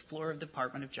the 5th floor of the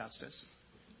Department of Justice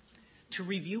to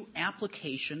review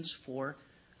applications for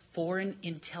foreign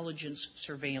intelligence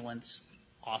surveillance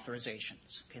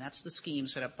authorizations. Okay, that's the scheme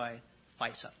set up by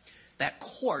FISA. That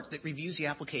court that reviews the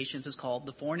applications is called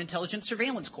the Foreign Intelligence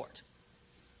Surveillance Court,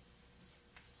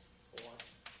 or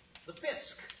the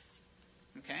FISC.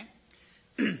 Okay?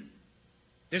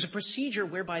 There's a procedure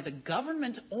whereby the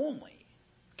government only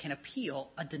can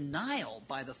appeal a denial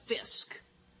by the FISC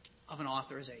of an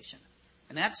authorization.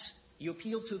 And that's, you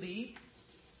appeal to the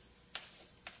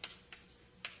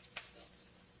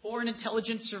Foreign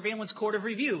Intelligence Surveillance Court of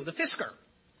Review, the FISCR,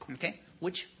 okay,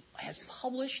 which has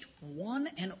published one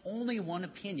and only one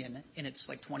opinion in its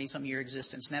 20-some year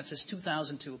existence, and that's this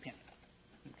 2002 opinion.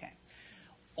 Okay,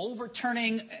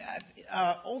 overturning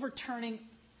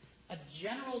a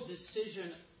general decision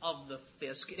of the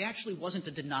FISC. It actually wasn't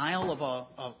a denial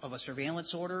of a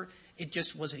surveillance order. It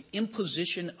just was an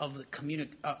imposition of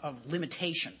of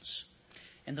limitations,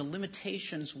 and the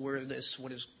limitations were this: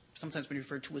 what is sometimes been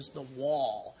referred to as the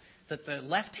wall, that the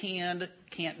left hand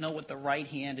can't know what the right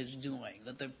hand is doing,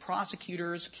 that the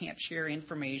prosecutors can't share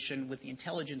information with the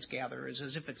intelligence gatherers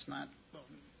as if it's not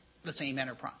the same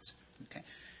enterprise. Okay.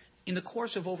 In the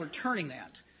course of overturning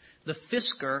that, the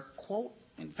FISCR, quote,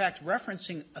 in fact,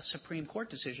 referencing a Supreme Court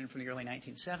decision from the early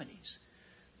 1970s,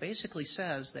 basically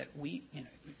says that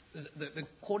the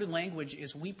quoted language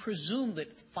is, we presume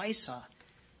that FISA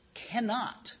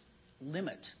cannot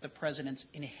limit the president's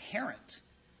inherent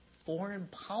foreign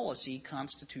policy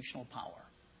constitutional power.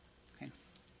 Okay?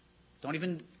 Don't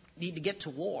even need to get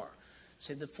to war.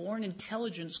 Say the foreign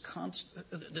intelligence,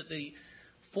 the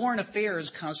foreign affairs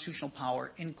constitutional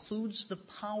power includes the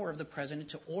power of the president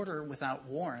to order without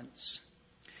warrants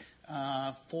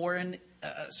foreign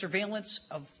surveillance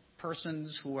of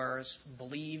persons who are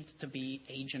believed to be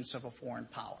agents of a foreign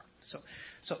power. So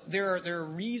there are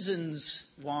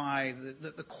reasons why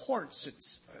the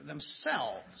courts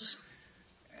themselves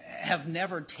have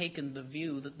never taken the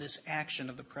view that this action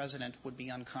of the president would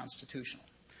be unconstitutional.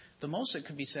 The most that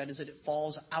could be said is that it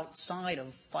falls outside of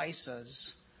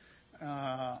FISA's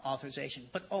authorization.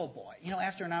 But, oh boy,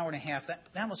 after an hour and a half,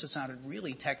 that must have sounded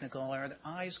really technical. Are the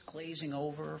eyes glazing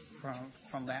over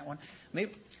from that one?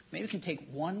 Maybe we can take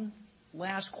one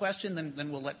last question,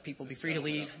 then we'll let people be free to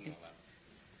leave.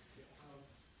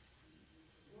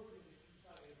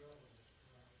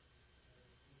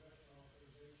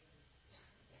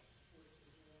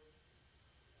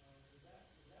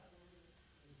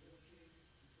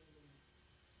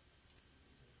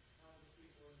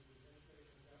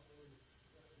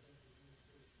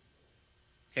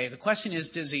 Okay, the question is,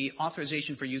 does the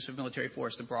authorization for use of military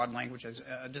force, the broad language,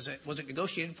 was it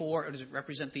negotiated for, or does it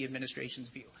represent the administration's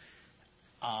view?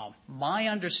 My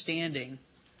understanding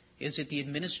is that the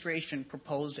administration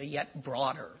proposed a yet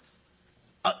broader,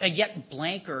 a yet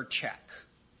blanker check,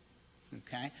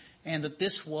 okay, and that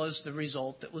this was the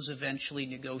result that was eventually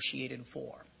negotiated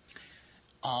for.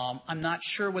 I'm not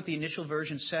sure what the initial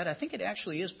version said. I think it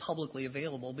actually is publicly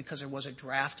available because there was a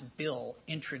draft bill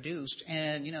introduced.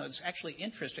 And, it's actually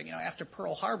interesting. After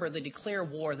Pearl Harbor, they declare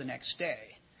war the next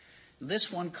day.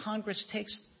 This one, Congress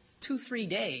takes 2-3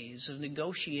 days of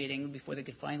negotiating before they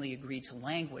could finally agree to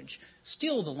language.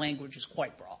 Still, the language is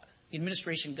quite broad. The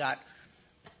administration got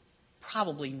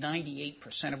probably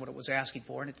 98% of what it was asking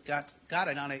for, and it got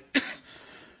it on a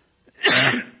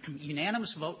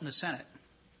unanimous vote in the Senate.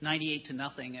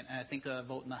 98-0, and I think a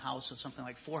vote in the House of something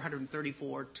like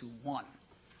 434-1.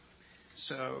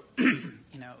 So,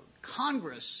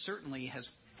 Congress certainly has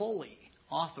fully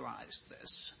authorized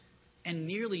this, and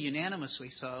nearly unanimously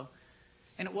so.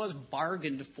 And it was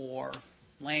bargained for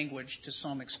language to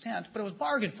some extent, but it was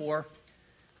bargained for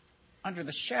under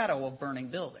the shadow of burning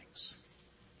buildings.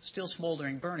 Still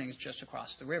smoldering burnings just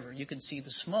across the river. You can see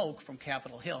the smoke from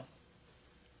Capitol Hill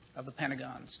of the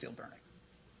Pentagon still burning.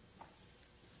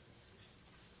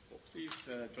 Please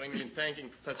join me in thanking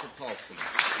Professor Paulsen.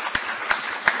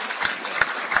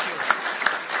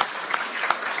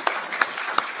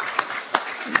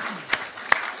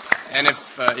 And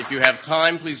if you have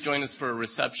time, please join us for a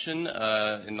reception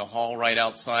in the hall right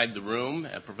outside the room.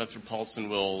 Professor Paulsen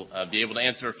will be able to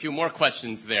answer a few more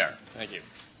questions there. Thank you.